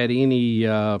 everybody that had any,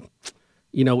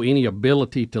 any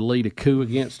ability to lead a coup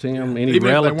against him, any Even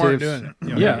relatives. if they weren't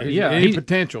doing it. Any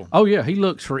potential. Oh, yeah, he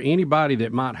looks for anybody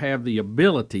that might have the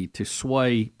ability to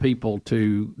sway people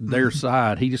to their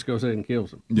side. He just goes ahead and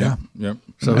kills them. Yeah, yep.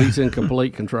 So he's in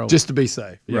complete control. Just to be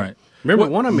safe. Yeah. Right. Remember,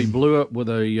 one of them he blew up with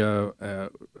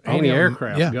a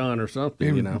anti-aircraft gun or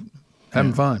something,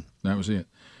 Having fun. That was it.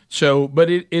 So, but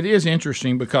it is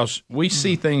interesting because we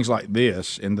see things like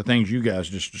this and the things you guys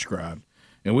just described,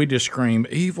 and we just scream,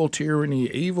 evil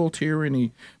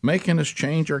tyranny, making us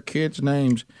change our kids'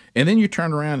 names. And then you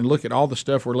turn around and look at all the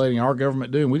stuff we're letting our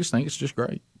government do, and we just think it's just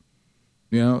great.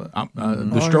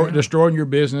 Destroying your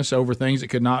business over things that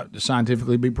could not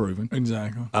scientifically be proven.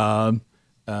 Exactly.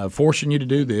 Forcing you to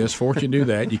do this, forcing you to do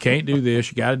that. You can't do this.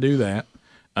 You got to do that.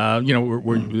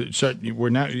 We're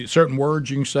not certain words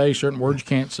you can say, certain words you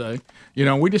can't say.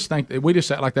 We just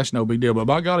act like that's no big deal. But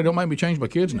by golly, don't make me change my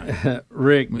kid's name,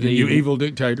 Rick. You evil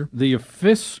dictator. The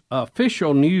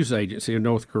official news agency of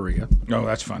North Korea. Oh,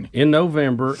 that's funny. In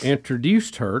November,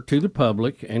 introduced her to the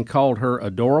public and called her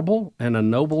adorable and a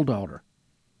noble daughter.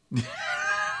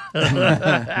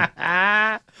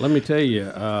 Let me tell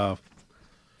you.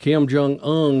 Kim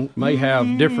Jong-un may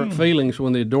have different feelings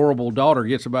when the adorable daughter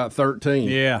gets about 13.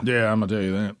 Yeah, I'm gonna tell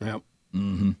you that. Yep.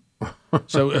 Mm-hmm.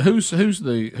 So who's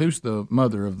the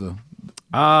mother of the?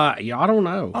 I don't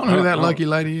know. I don't know who that lucky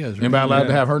lady is. Anybody allowed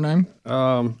to have her name?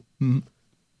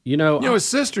 His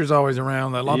sister's always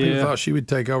around. A lot of people thought she would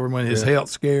take over when his health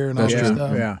scare and all that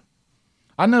stuff. Yeah.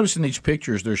 I noticed in these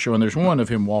pictures they're showing. There's one of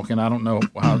him walking. I don't know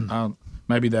how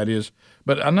maybe that is.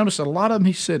 But I noticed a lot of them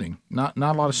he's sitting, not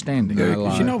a lot of standing.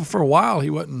 For a while he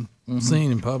wasn't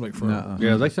seen in public.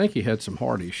 Yeah, they think he had some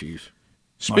heart issues.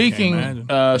 Speaking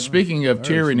of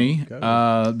tyranny,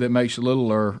 that makes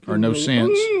little or no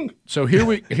sense. So here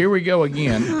we go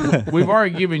again. We've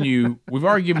already given you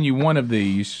one of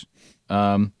these,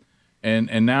 and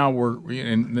now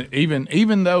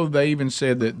even though they even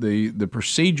said that the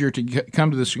procedure to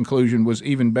come to this conclusion was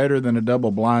even better than a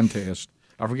double blind test.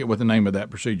 I forget what the name of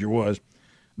that procedure was.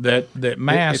 That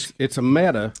mask. It's a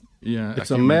meta. Yeah, it's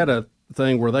a meta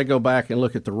thing where they go back and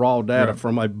look at the raw data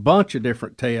from a bunch of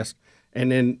different tests,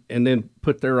 and then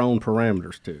put their own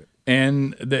parameters to it.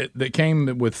 And that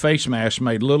came with face masks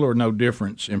made little or no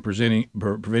difference in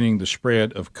preventing the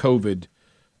spread of COVID,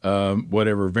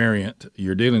 whatever variant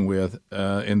you're dealing with.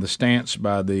 In the stance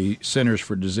by the Centers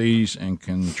for Disease and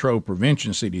Control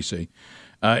Prevention (CDC).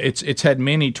 It's had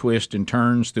many twists and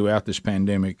turns throughout this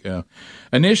pandemic.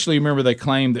 Initially, remember, they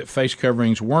claimed that face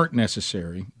coverings weren't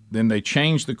necessary. Then they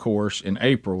changed the course in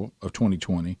April of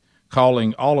 2020,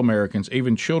 calling all Americans,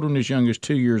 even children as young as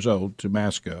 2 years old, to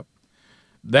mask up.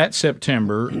 That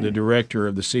September, the director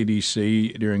of the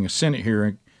CDC, during a Senate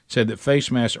hearing, said that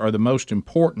face masks are the most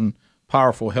important,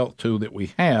 powerful health tool that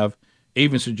we have,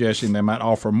 even suggesting they might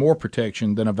offer more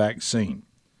protection than a vaccine.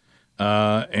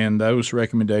 And those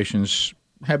recommendations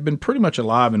have been pretty much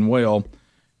alive and well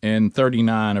in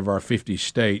 39 of our 50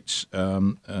 states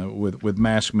with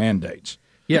mask mandates.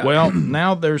 Yeah. Well,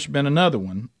 now there's been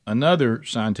another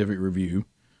scientific review,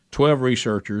 12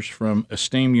 researchers from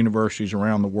esteemed universities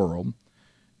around the world,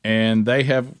 and they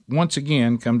have once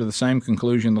again come to the same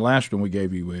conclusion the last one we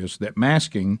gave you is that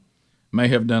masking may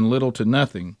have done little to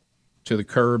nothing to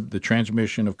curb the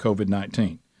transmission of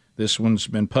COVID-19. This one's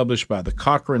been published by the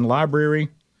Cochrane Library,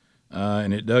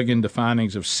 and it dug into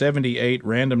findings of 78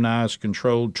 randomized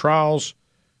controlled trials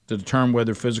to determine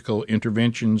whether physical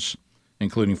interventions,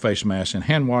 including face masks and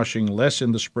hand washing,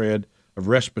 lessen the spread of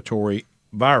respiratory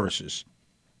viruses.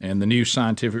 And the new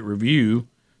scientific review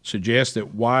suggests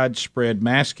that widespread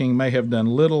masking may have done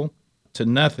little to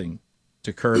nothing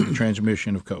to curb the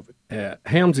transmission of COVID.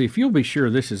 Helmsy, if you'll be sure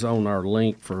this is on our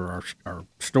link for our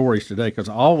stories today, because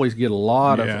I always get a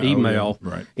lot of email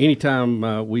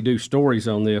anytime we do stories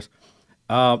on this.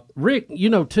 Rick,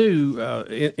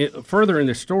 further in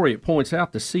this story, it points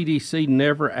out the CDC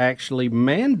never actually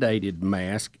mandated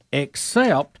masks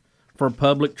except for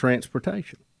public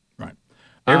transportation. Right.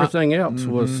 Everything else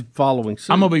was following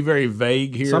suit. I'm going to be very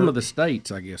vague here. Some of the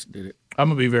states, I guess, did it. I'm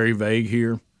going to be very vague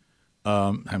here.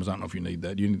 Hams, I don't know if you need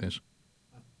that. Do you need this?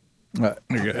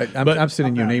 I'm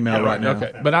sending you an email right now.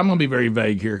 Okay, but I'm going to be very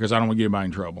vague here because I don't want to get anybody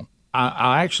in trouble.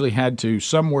 I actually had to,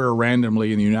 somewhere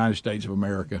randomly in the United States of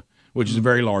America, which is a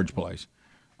very large place,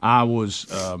 I was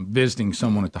visiting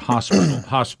someone at the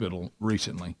hospital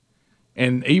recently.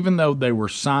 And even though there were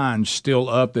signs still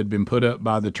up that had been put up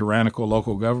by the tyrannical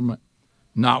local government,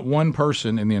 not one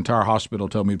person in the entire hospital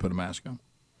told me to put a mask on.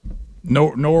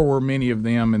 Nor were many of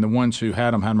them, and the ones who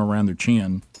had them around their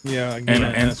chin. Yeah,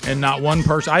 and not one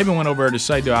person. I even went over there to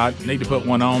say, do I need to put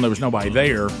one on? There was nobody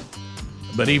there.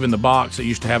 But even the box that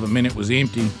used to have them in it was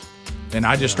empty. And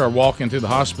I just started walking through the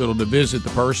hospital to visit the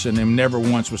person and never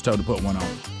once was told to put one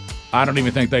on. I don't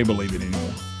even think they believe it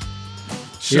anymore.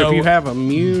 So if you have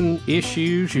immune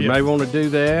issues, you may want to do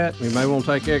that. You may want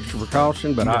to take extra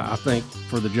precaution, but I think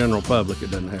for the general public,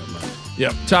 it doesn't help much.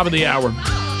 Yep. Top of the hour.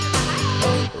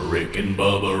 Rick and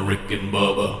Bubba, Rick and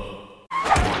Bubba.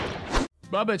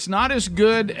 Bubba, it's not as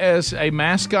good as a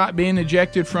mascot being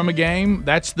ejected from a game.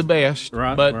 That's the best.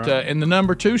 Right. But in the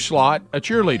number 2 slot, a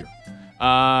cheerleader.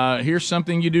 Here's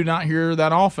something you do not hear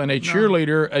that often. A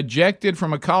cheerleader ejected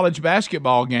from a college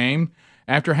basketball game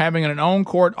after having an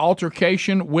on-court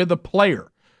altercation with a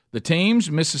player. The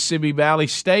teams, Mississippi Valley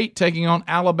State taking on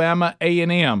Alabama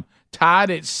A&M,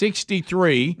 tied at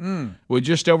 63 with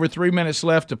just over 3 minutes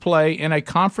left to play in a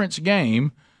conference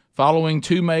game following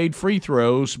 2 made free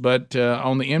throws. But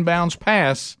on the inbounds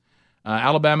pass,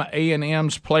 Alabama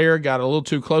A&M's player got a little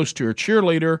too close to her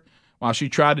cheerleader while she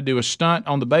tried to do a stunt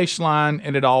on the baseline,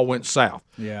 and it all went south.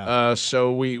 Yeah.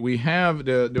 So we have.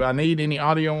 Do I need any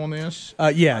audio on this?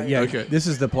 Yeah. Okay. This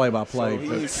is the play-by-play.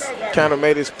 So he's kind of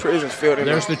made his presence felt in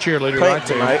There's the cheerleader right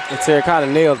there. tonight. And Terry kind of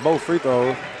nails both free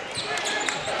throws.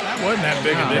 That wasn't that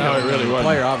big a deal. No, it really wasn't. The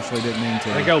player obviously didn't mean to.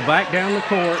 They go back down the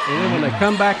court, and then when they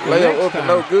come back the Layup next up time, and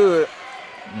no good.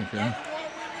 Okay.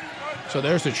 So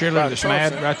there's the cheerleader that's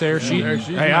mad right there. She's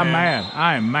mad. I'm mad.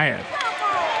 I am mad.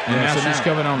 And now she's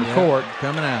coming on the court.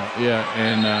 Coming out. Yeah,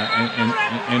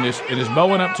 and it's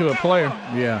bowling up to a player.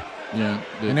 Yeah. Yeah.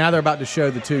 And now they're about to show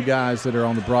the 2 guys that are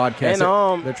on the broadcast.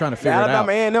 And they're trying to figure the it out.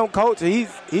 Alabama A&M coach,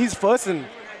 he's fussing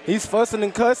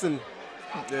and cussing.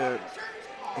 Yeah.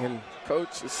 And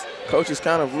coach is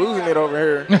kind of losing it over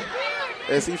here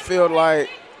as he feel like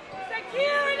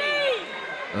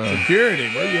security.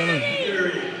 We're yelling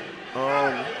security.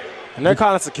 And they're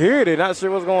calling security, not sure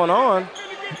what's going on.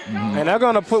 And they're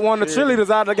going to put one of the cheerleaders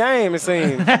out of the game, it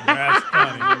seems. That's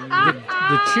funny.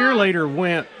 the cheerleader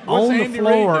went What's on the Andy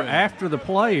floor Reid doing? after the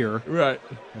player, Right.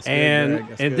 and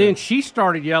then she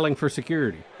started yelling for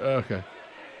security. Okay.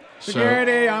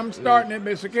 Security, I'm starting it,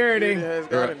 but security.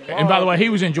 And by the way, he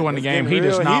was enjoying the game. He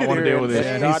does not want to deal with this.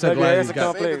 Yeah, he's so glad he's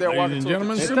got Ladies and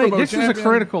gentlemen, I Super think Bowl this is a champion.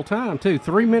 critical time, too.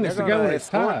 3 minutes to go, and it's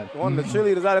tied. One of the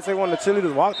cheerleaders, I'd say one of the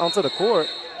cheerleaders walked onto the court.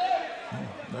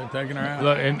 They're taking her out.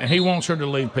 Look, and he wants her to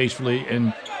leave peacefully,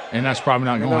 and that's probably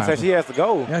not going to happen. She has to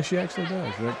go. Yeah, she actually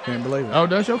does. I can't believe it. Oh,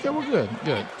 does she? Okay, well,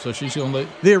 good. So she's going to leave.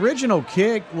 The original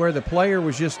kick where the player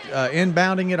was just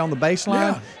inbounding it on the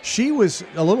baseline, she was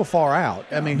a little far out.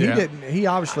 I mean, he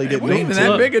obviously didn't mean to.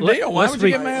 that big a deal. Why would you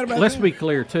get mad about Let's that? be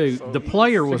clear, too. The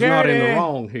player was not in the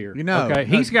wrong here. You know. Okay,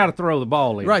 he's got to throw the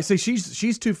ball in. Right, see,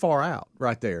 she's too far out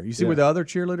right there. You see where the other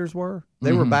cheerleaders were?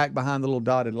 They were back behind the little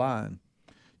dotted line.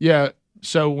 Yeah.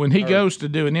 So when he goes to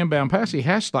do an inbound pass, he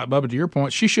has to, like Bubba, to your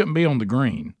point, she shouldn't be on the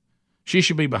green. She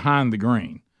should be behind the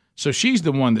green. So she's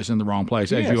the one that's in the wrong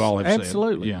place, as you all have said.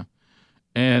 Absolutely. Yeah.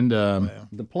 And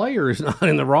the player is not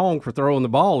in the wrong for throwing the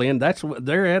ball in. That's what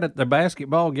they're at the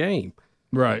basketball game.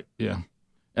 right, yeah.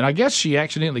 And I guess she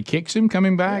accidentally kicks him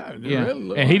coming back. Yeah,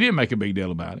 really And he didn't make a big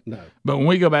deal about it. No. But when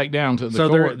we go back down to the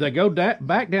court. They go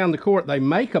back down the court. They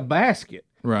make a basket.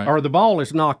 Right. Or the ball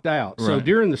is knocked out. So Right.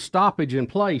 during the stoppage in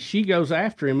play, she goes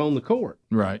after him on the court.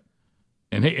 Right.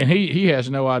 And he has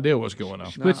no idea what's going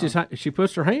on. She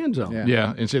puts her hands on him.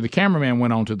 Yeah. And so the cameraman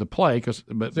went on to the play.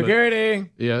 Security.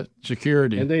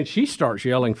 Security. And then she starts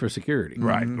yelling for security.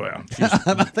 Right. Well,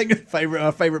 I think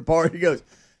my favorite part, he goes,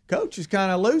 Coach is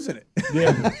kind of losing it.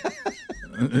 Yeah.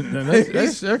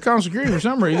 They're calling security for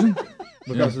some reason.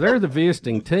 Because they're the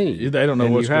visiting team. They don't know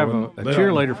what's going on. going You have a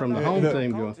cheerleader from the home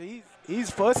team going.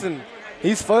 He's fussing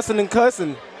and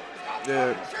cussing.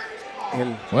 Yeah.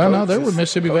 And Well, no, they were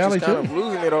Mississippi Valley kind too. of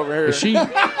losing it over here. Is she?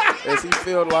 As he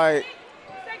feel like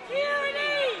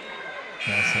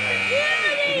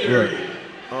Right.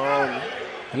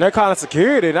 and they're calling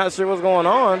security, not sure what's going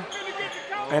on.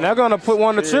 And they're going to put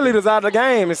one of the cheerleaders out of the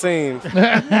game, it seems.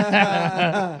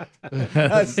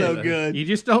 That's so good. You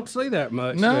just don't see that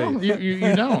much. No, do you?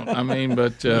 you don't. I mean,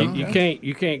 but You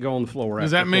can't go on the floor.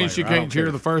 Does after that mean play, she right? can't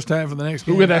cheer the first half of the next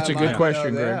game? well, that's a good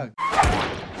question, Greg.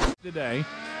 Today,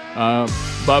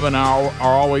 Bubba and I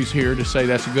are always here to say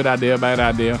that's a good idea, bad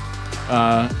idea.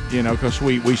 Because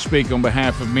we speak on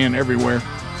behalf of men everywhere.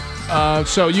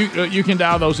 So you can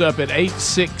dial those up at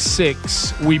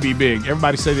 866-WE-BE-BIG.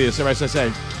 Everybody say this. Everybody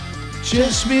say.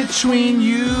 Just between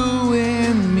you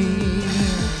and me.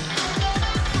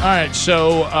 All right,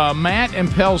 so Matt in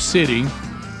Pell City,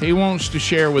 he wants to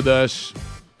share with us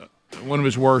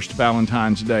worst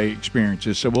Valentine's Day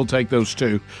experiences. So we'll take those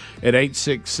two at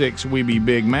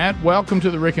 866-WE-BE-BIG. Matt, welcome to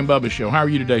the Rick and Bubba Show. How are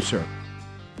you today, sir?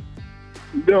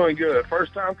 Doing good.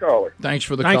 First time caller. Thanks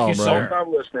for the call, you, brother. Long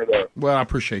time listener, though. Well, I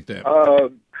appreciate that.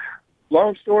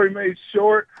 Long story made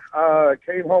short,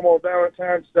 came home on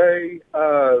Valentine's Day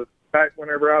back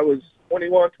whenever I was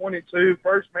 21, 22,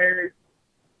 first married,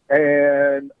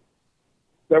 and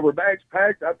there were bags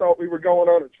packed. I thought we were going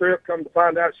on a trip. Come to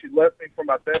find out, she left me for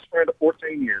my best friend of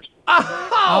 14 years.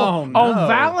 Oh, no. On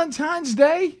Valentine's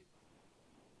Day?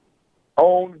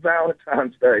 On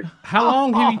Valentine's Day. How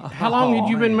long had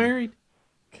you been married?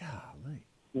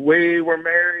 We were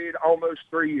married almost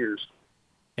 3 years.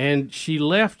 And she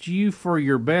left you for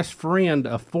your best friend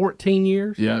of 14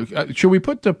 years? Yeah. Should we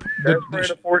put the best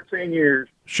friend of 14 years?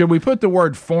 Should we put the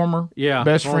word former? Yeah.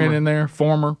 Best former. friend in there?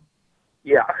 Former?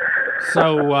 Yeah.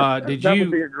 So did that you?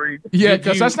 Would be agreed. Yeah,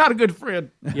 because that's not a good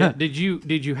friend. Yeah. Did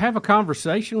you have a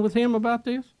conversation with him about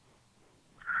this?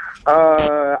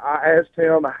 I asked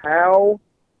him how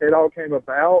it all came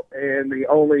about, and the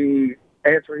only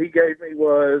answer he gave me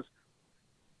was,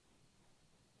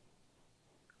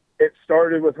 it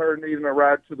started with her needing a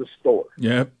ride to the store.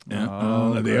 Yep.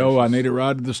 I need a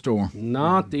ride to the store.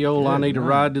 Not the old I need a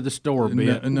ride to the store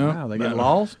bit. No. Wow, they get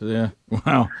lost? Yeah.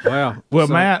 Wow. Wow. Well,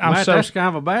 So, Matt, that's kind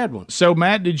of a bad one. So,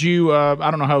 Matt, did you?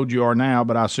 I don't know how old you are now,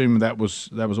 but I assume that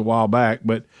was a while back.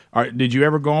 But did you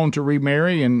ever go on to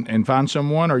remarry and find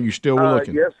someone? Or are you still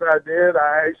looking? Yes, I did.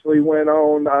 I actually went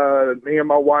on. Me and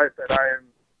my wife that I am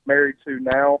married to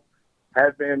now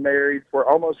have been married for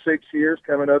almost 6 years.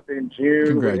 Coming up in June,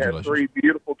 Congratulations. we have 3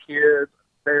 beautiful kids.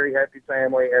 Very happy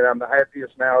family, and I'm the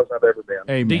happiest now as I've ever been.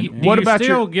 Amen. Do you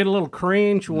still get a little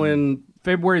cringe when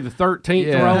February the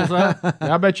 13th rolls up?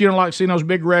 I bet you don't like seeing those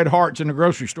big red hearts in the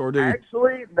grocery store, do you?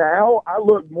 Actually, now I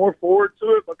look more forward to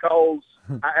it because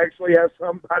I actually have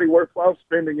somebody worthwhile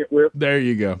spending it with. There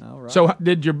you go. So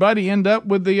did your buddy end up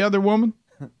with the other woman?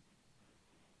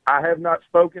 I have not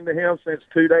spoken to him since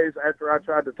 2 days after I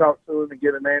tried to talk to him and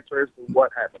get an answer as to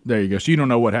what happened. There you go. So you don't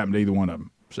know what happened to either one of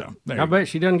them. So I bet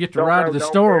she doesn't get to ride to the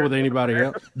store with anybody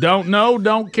else. Don't know,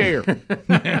 don't care.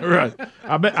 Right.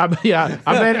 I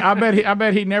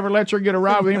bet he never lets her get a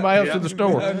ride with anybody else to the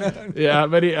store. Yeah, I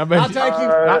bet he. I'll take you.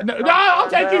 I'll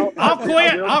take you.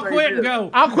 I'll quit and go.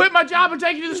 I'll quit my job and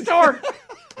take you to the store.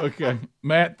 Okay,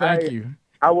 Matt. Thank you.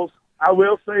 I will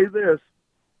say this.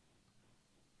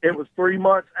 It was 3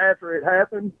 months after it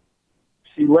happened.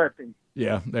 She left him.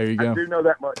 Yeah, there you go. I do know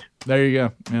that much. There you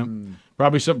go. Yeah.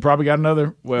 Probably got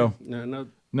another. Well, no.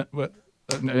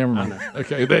 Never mind.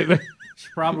 Okay, She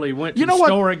probably went to the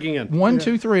store again. 1,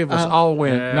 2, 3 of us all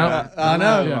went. I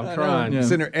know. Yeah. I'm trying.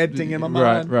 Sitting there editing in my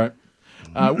mind. Right.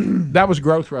 That was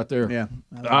growth right there.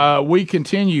 Yeah. We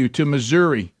continue to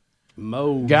Missouri.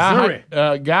 Guy,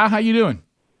 how you doing?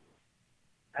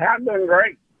 I'm doing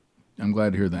great. I'm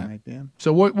glad to hear that.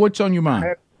 So what's on your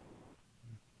mind?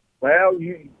 Well,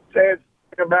 you said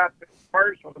about the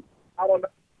first one. I was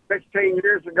 16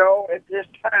 years ago at this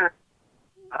time.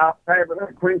 I was having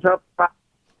a quintuple.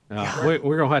 We're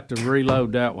going to have to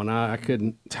reload that one. I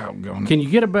couldn't. Can you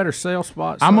get a better sale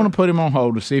spot? I'm going to put him on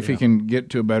hold to see if he can get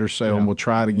to a better sale, and we'll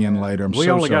try it again later. We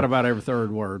only got about every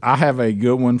third word. I have a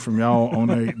good one from y'all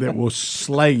that will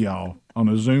slay y'all on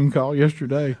a Zoom call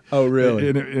yesterday. Oh, really?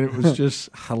 And it was just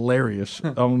hilarious.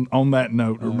 On that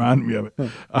note, reminded me of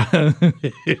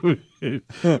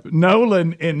it.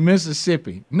 Nolan in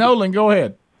Mississippi. Nolan, go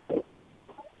ahead.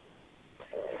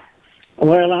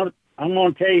 Well, I'm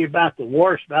going to tell you about the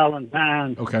worst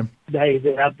Valentine's Day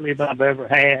that I believe I've ever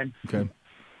had. Okay.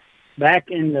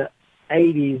 Back in the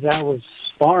 80s, I was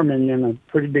farming in a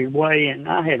pretty big way, and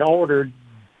I had ordered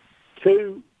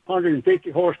 250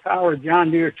 horsepower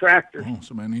John Deere tractors. Oh,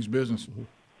 somebody needs business.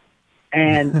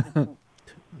 And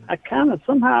I kind of,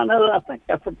 somehow or another, I think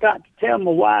I forgot to tell my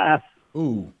wife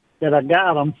that I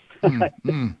got them.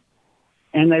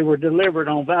 And they were delivered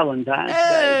on Valentine's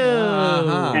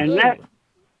Day.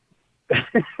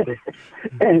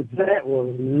 And that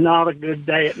was not a good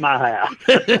day at my house.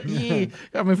 I mean,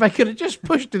 if they could have just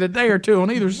pushed it a day or two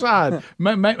on either side,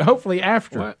 hopefully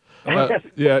after.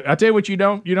 Yeah, I tell you what, you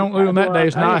don't do on that day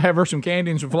is not have her some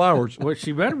candy and some flowers. Well,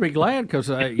 she better be glad because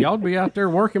y'all'd be out there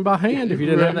working by hand if you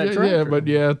didn't have that tractor.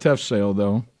 Yeah, but tough sale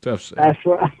though. Tough sale. That's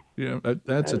right. Yeah,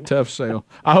 that's a tough sale.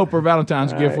 I hope her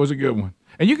Valentine's gift was a good one.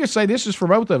 And you can say this is for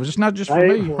both of us. It's not just for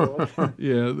me.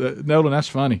 Yeah, Nolan, that's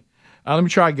funny. Let me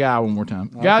try Guy one more time.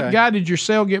 Okay. Guy, did your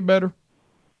sale get better?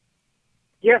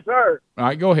 Yes, sir. All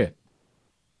right, go ahead.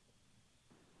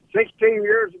 16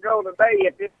 years ago today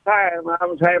at this time, I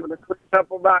was having a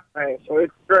quintuple bypass, so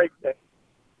it's a great day.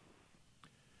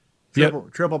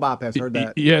 Triple bypass. Heard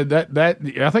that. Yeah, that.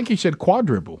 I think he said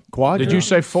quadruple. Quadruple. Did you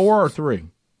say 4 or 3?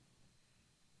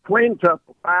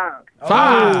 Quintuple, 5.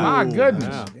 5. My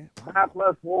goodness. 5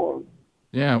 plus 1.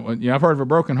 Yeah, well, I've heard of a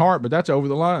broken heart, but that's over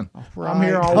the line. I'm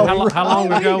here all How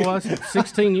long ago was it?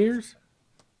 16 years?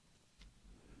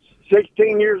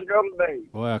 16 years ago today.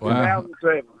 Wow.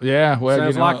 2007. Yeah, well,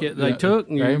 Sounds like they took,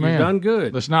 and you've done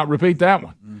good. Let's not repeat that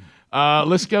one.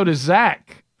 Let's go to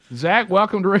Zach. Zach,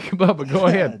 welcome to Rick and Bubba. Go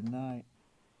ahead.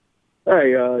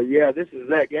 Hey, this is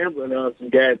Zach Gambling on some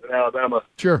guys in Alabama.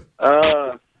 Sure.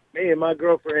 Me and my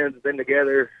girlfriend have been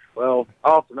together, well,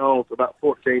 off and on for about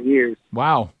 14 years.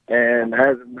 Wow. And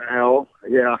as of now,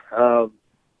 it's a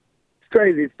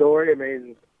crazy story. I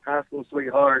mean, high school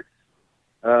sweetheart.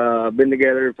 Been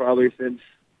together probably since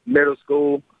middle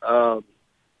school.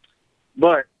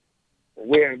 But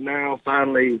we have now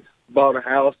finally bought a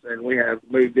house, and we have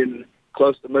moved in,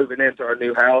 close to moving into our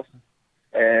new house.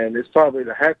 And it's probably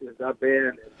the happiest I've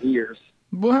been in years.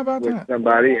 Well, how about with that?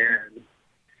 Somebody,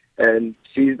 and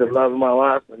she's the love of my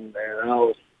life, and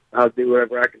I'll do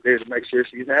whatever I can do to make sure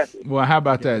she's happy. Well, how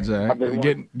about that, Zach?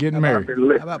 Getting married.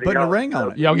 How about putting a ring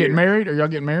on it? Y'all getting married? Are y'all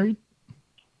getting married?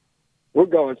 We're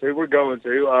going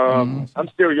to. I'm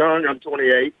still young. I'm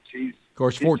 28. She's, of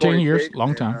course, 14 years,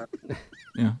 long time.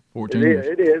 Yeah, 14 years.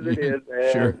 It is. And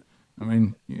sure. I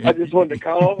mean, I just wanted to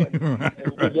call and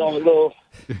give y'all a little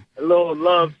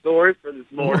love story for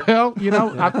this morning. Well,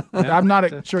 I'm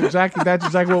not sure that's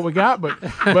exactly what we got, but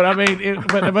I mean,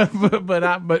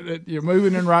 but you're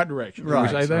moving in the right direction. Right.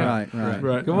 Can we say that?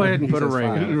 Right. Go ahead and put a ring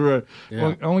on it. Right. Yeah.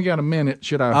 Well, only got a minute.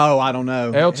 Should I? Oh, I don't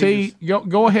know. LT,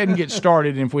 go ahead and get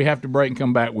started, and if we have to break and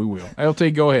come back, we will.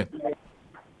 LT, go ahead.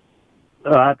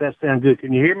 All right, that sounds good.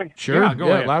 Can you hear me? Sure. Yeah,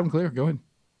 go ahead. Loud and clear. Go ahead.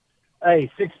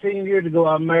 Hey, 16 years ago,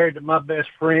 I married my best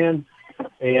friend,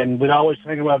 and we'd always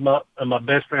think about my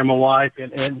best friend, my wife,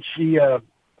 and she,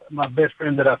 my best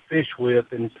friend that I fish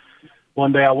with. And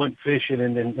one day I went fishing,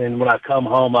 and when I come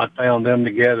home, I found them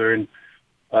together, and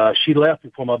she left me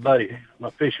for my buddy,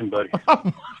 my fishing buddy. Oh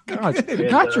my gosh!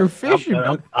 Not your fishing.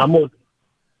 I'm gonna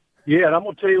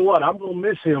tell you what, I'm gonna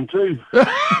miss him too.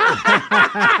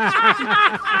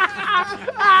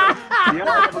 Y'all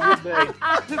have a good day.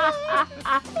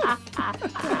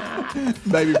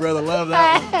 Baby brother, love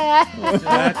that one.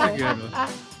 That's a good one.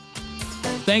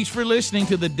 Thanks for listening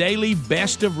to the daily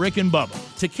Best of Rick and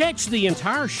Bubba. To catch the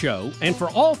entire show and for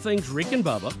all things Rick and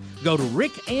Bubba, go to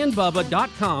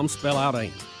rickandbubba.com, spell out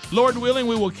AIM. Lord willing,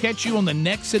 we will catch you on the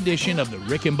next edition of the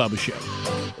Rick and Bubba Show.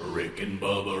 Rick and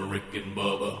Bubba, Rick and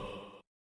Bubba.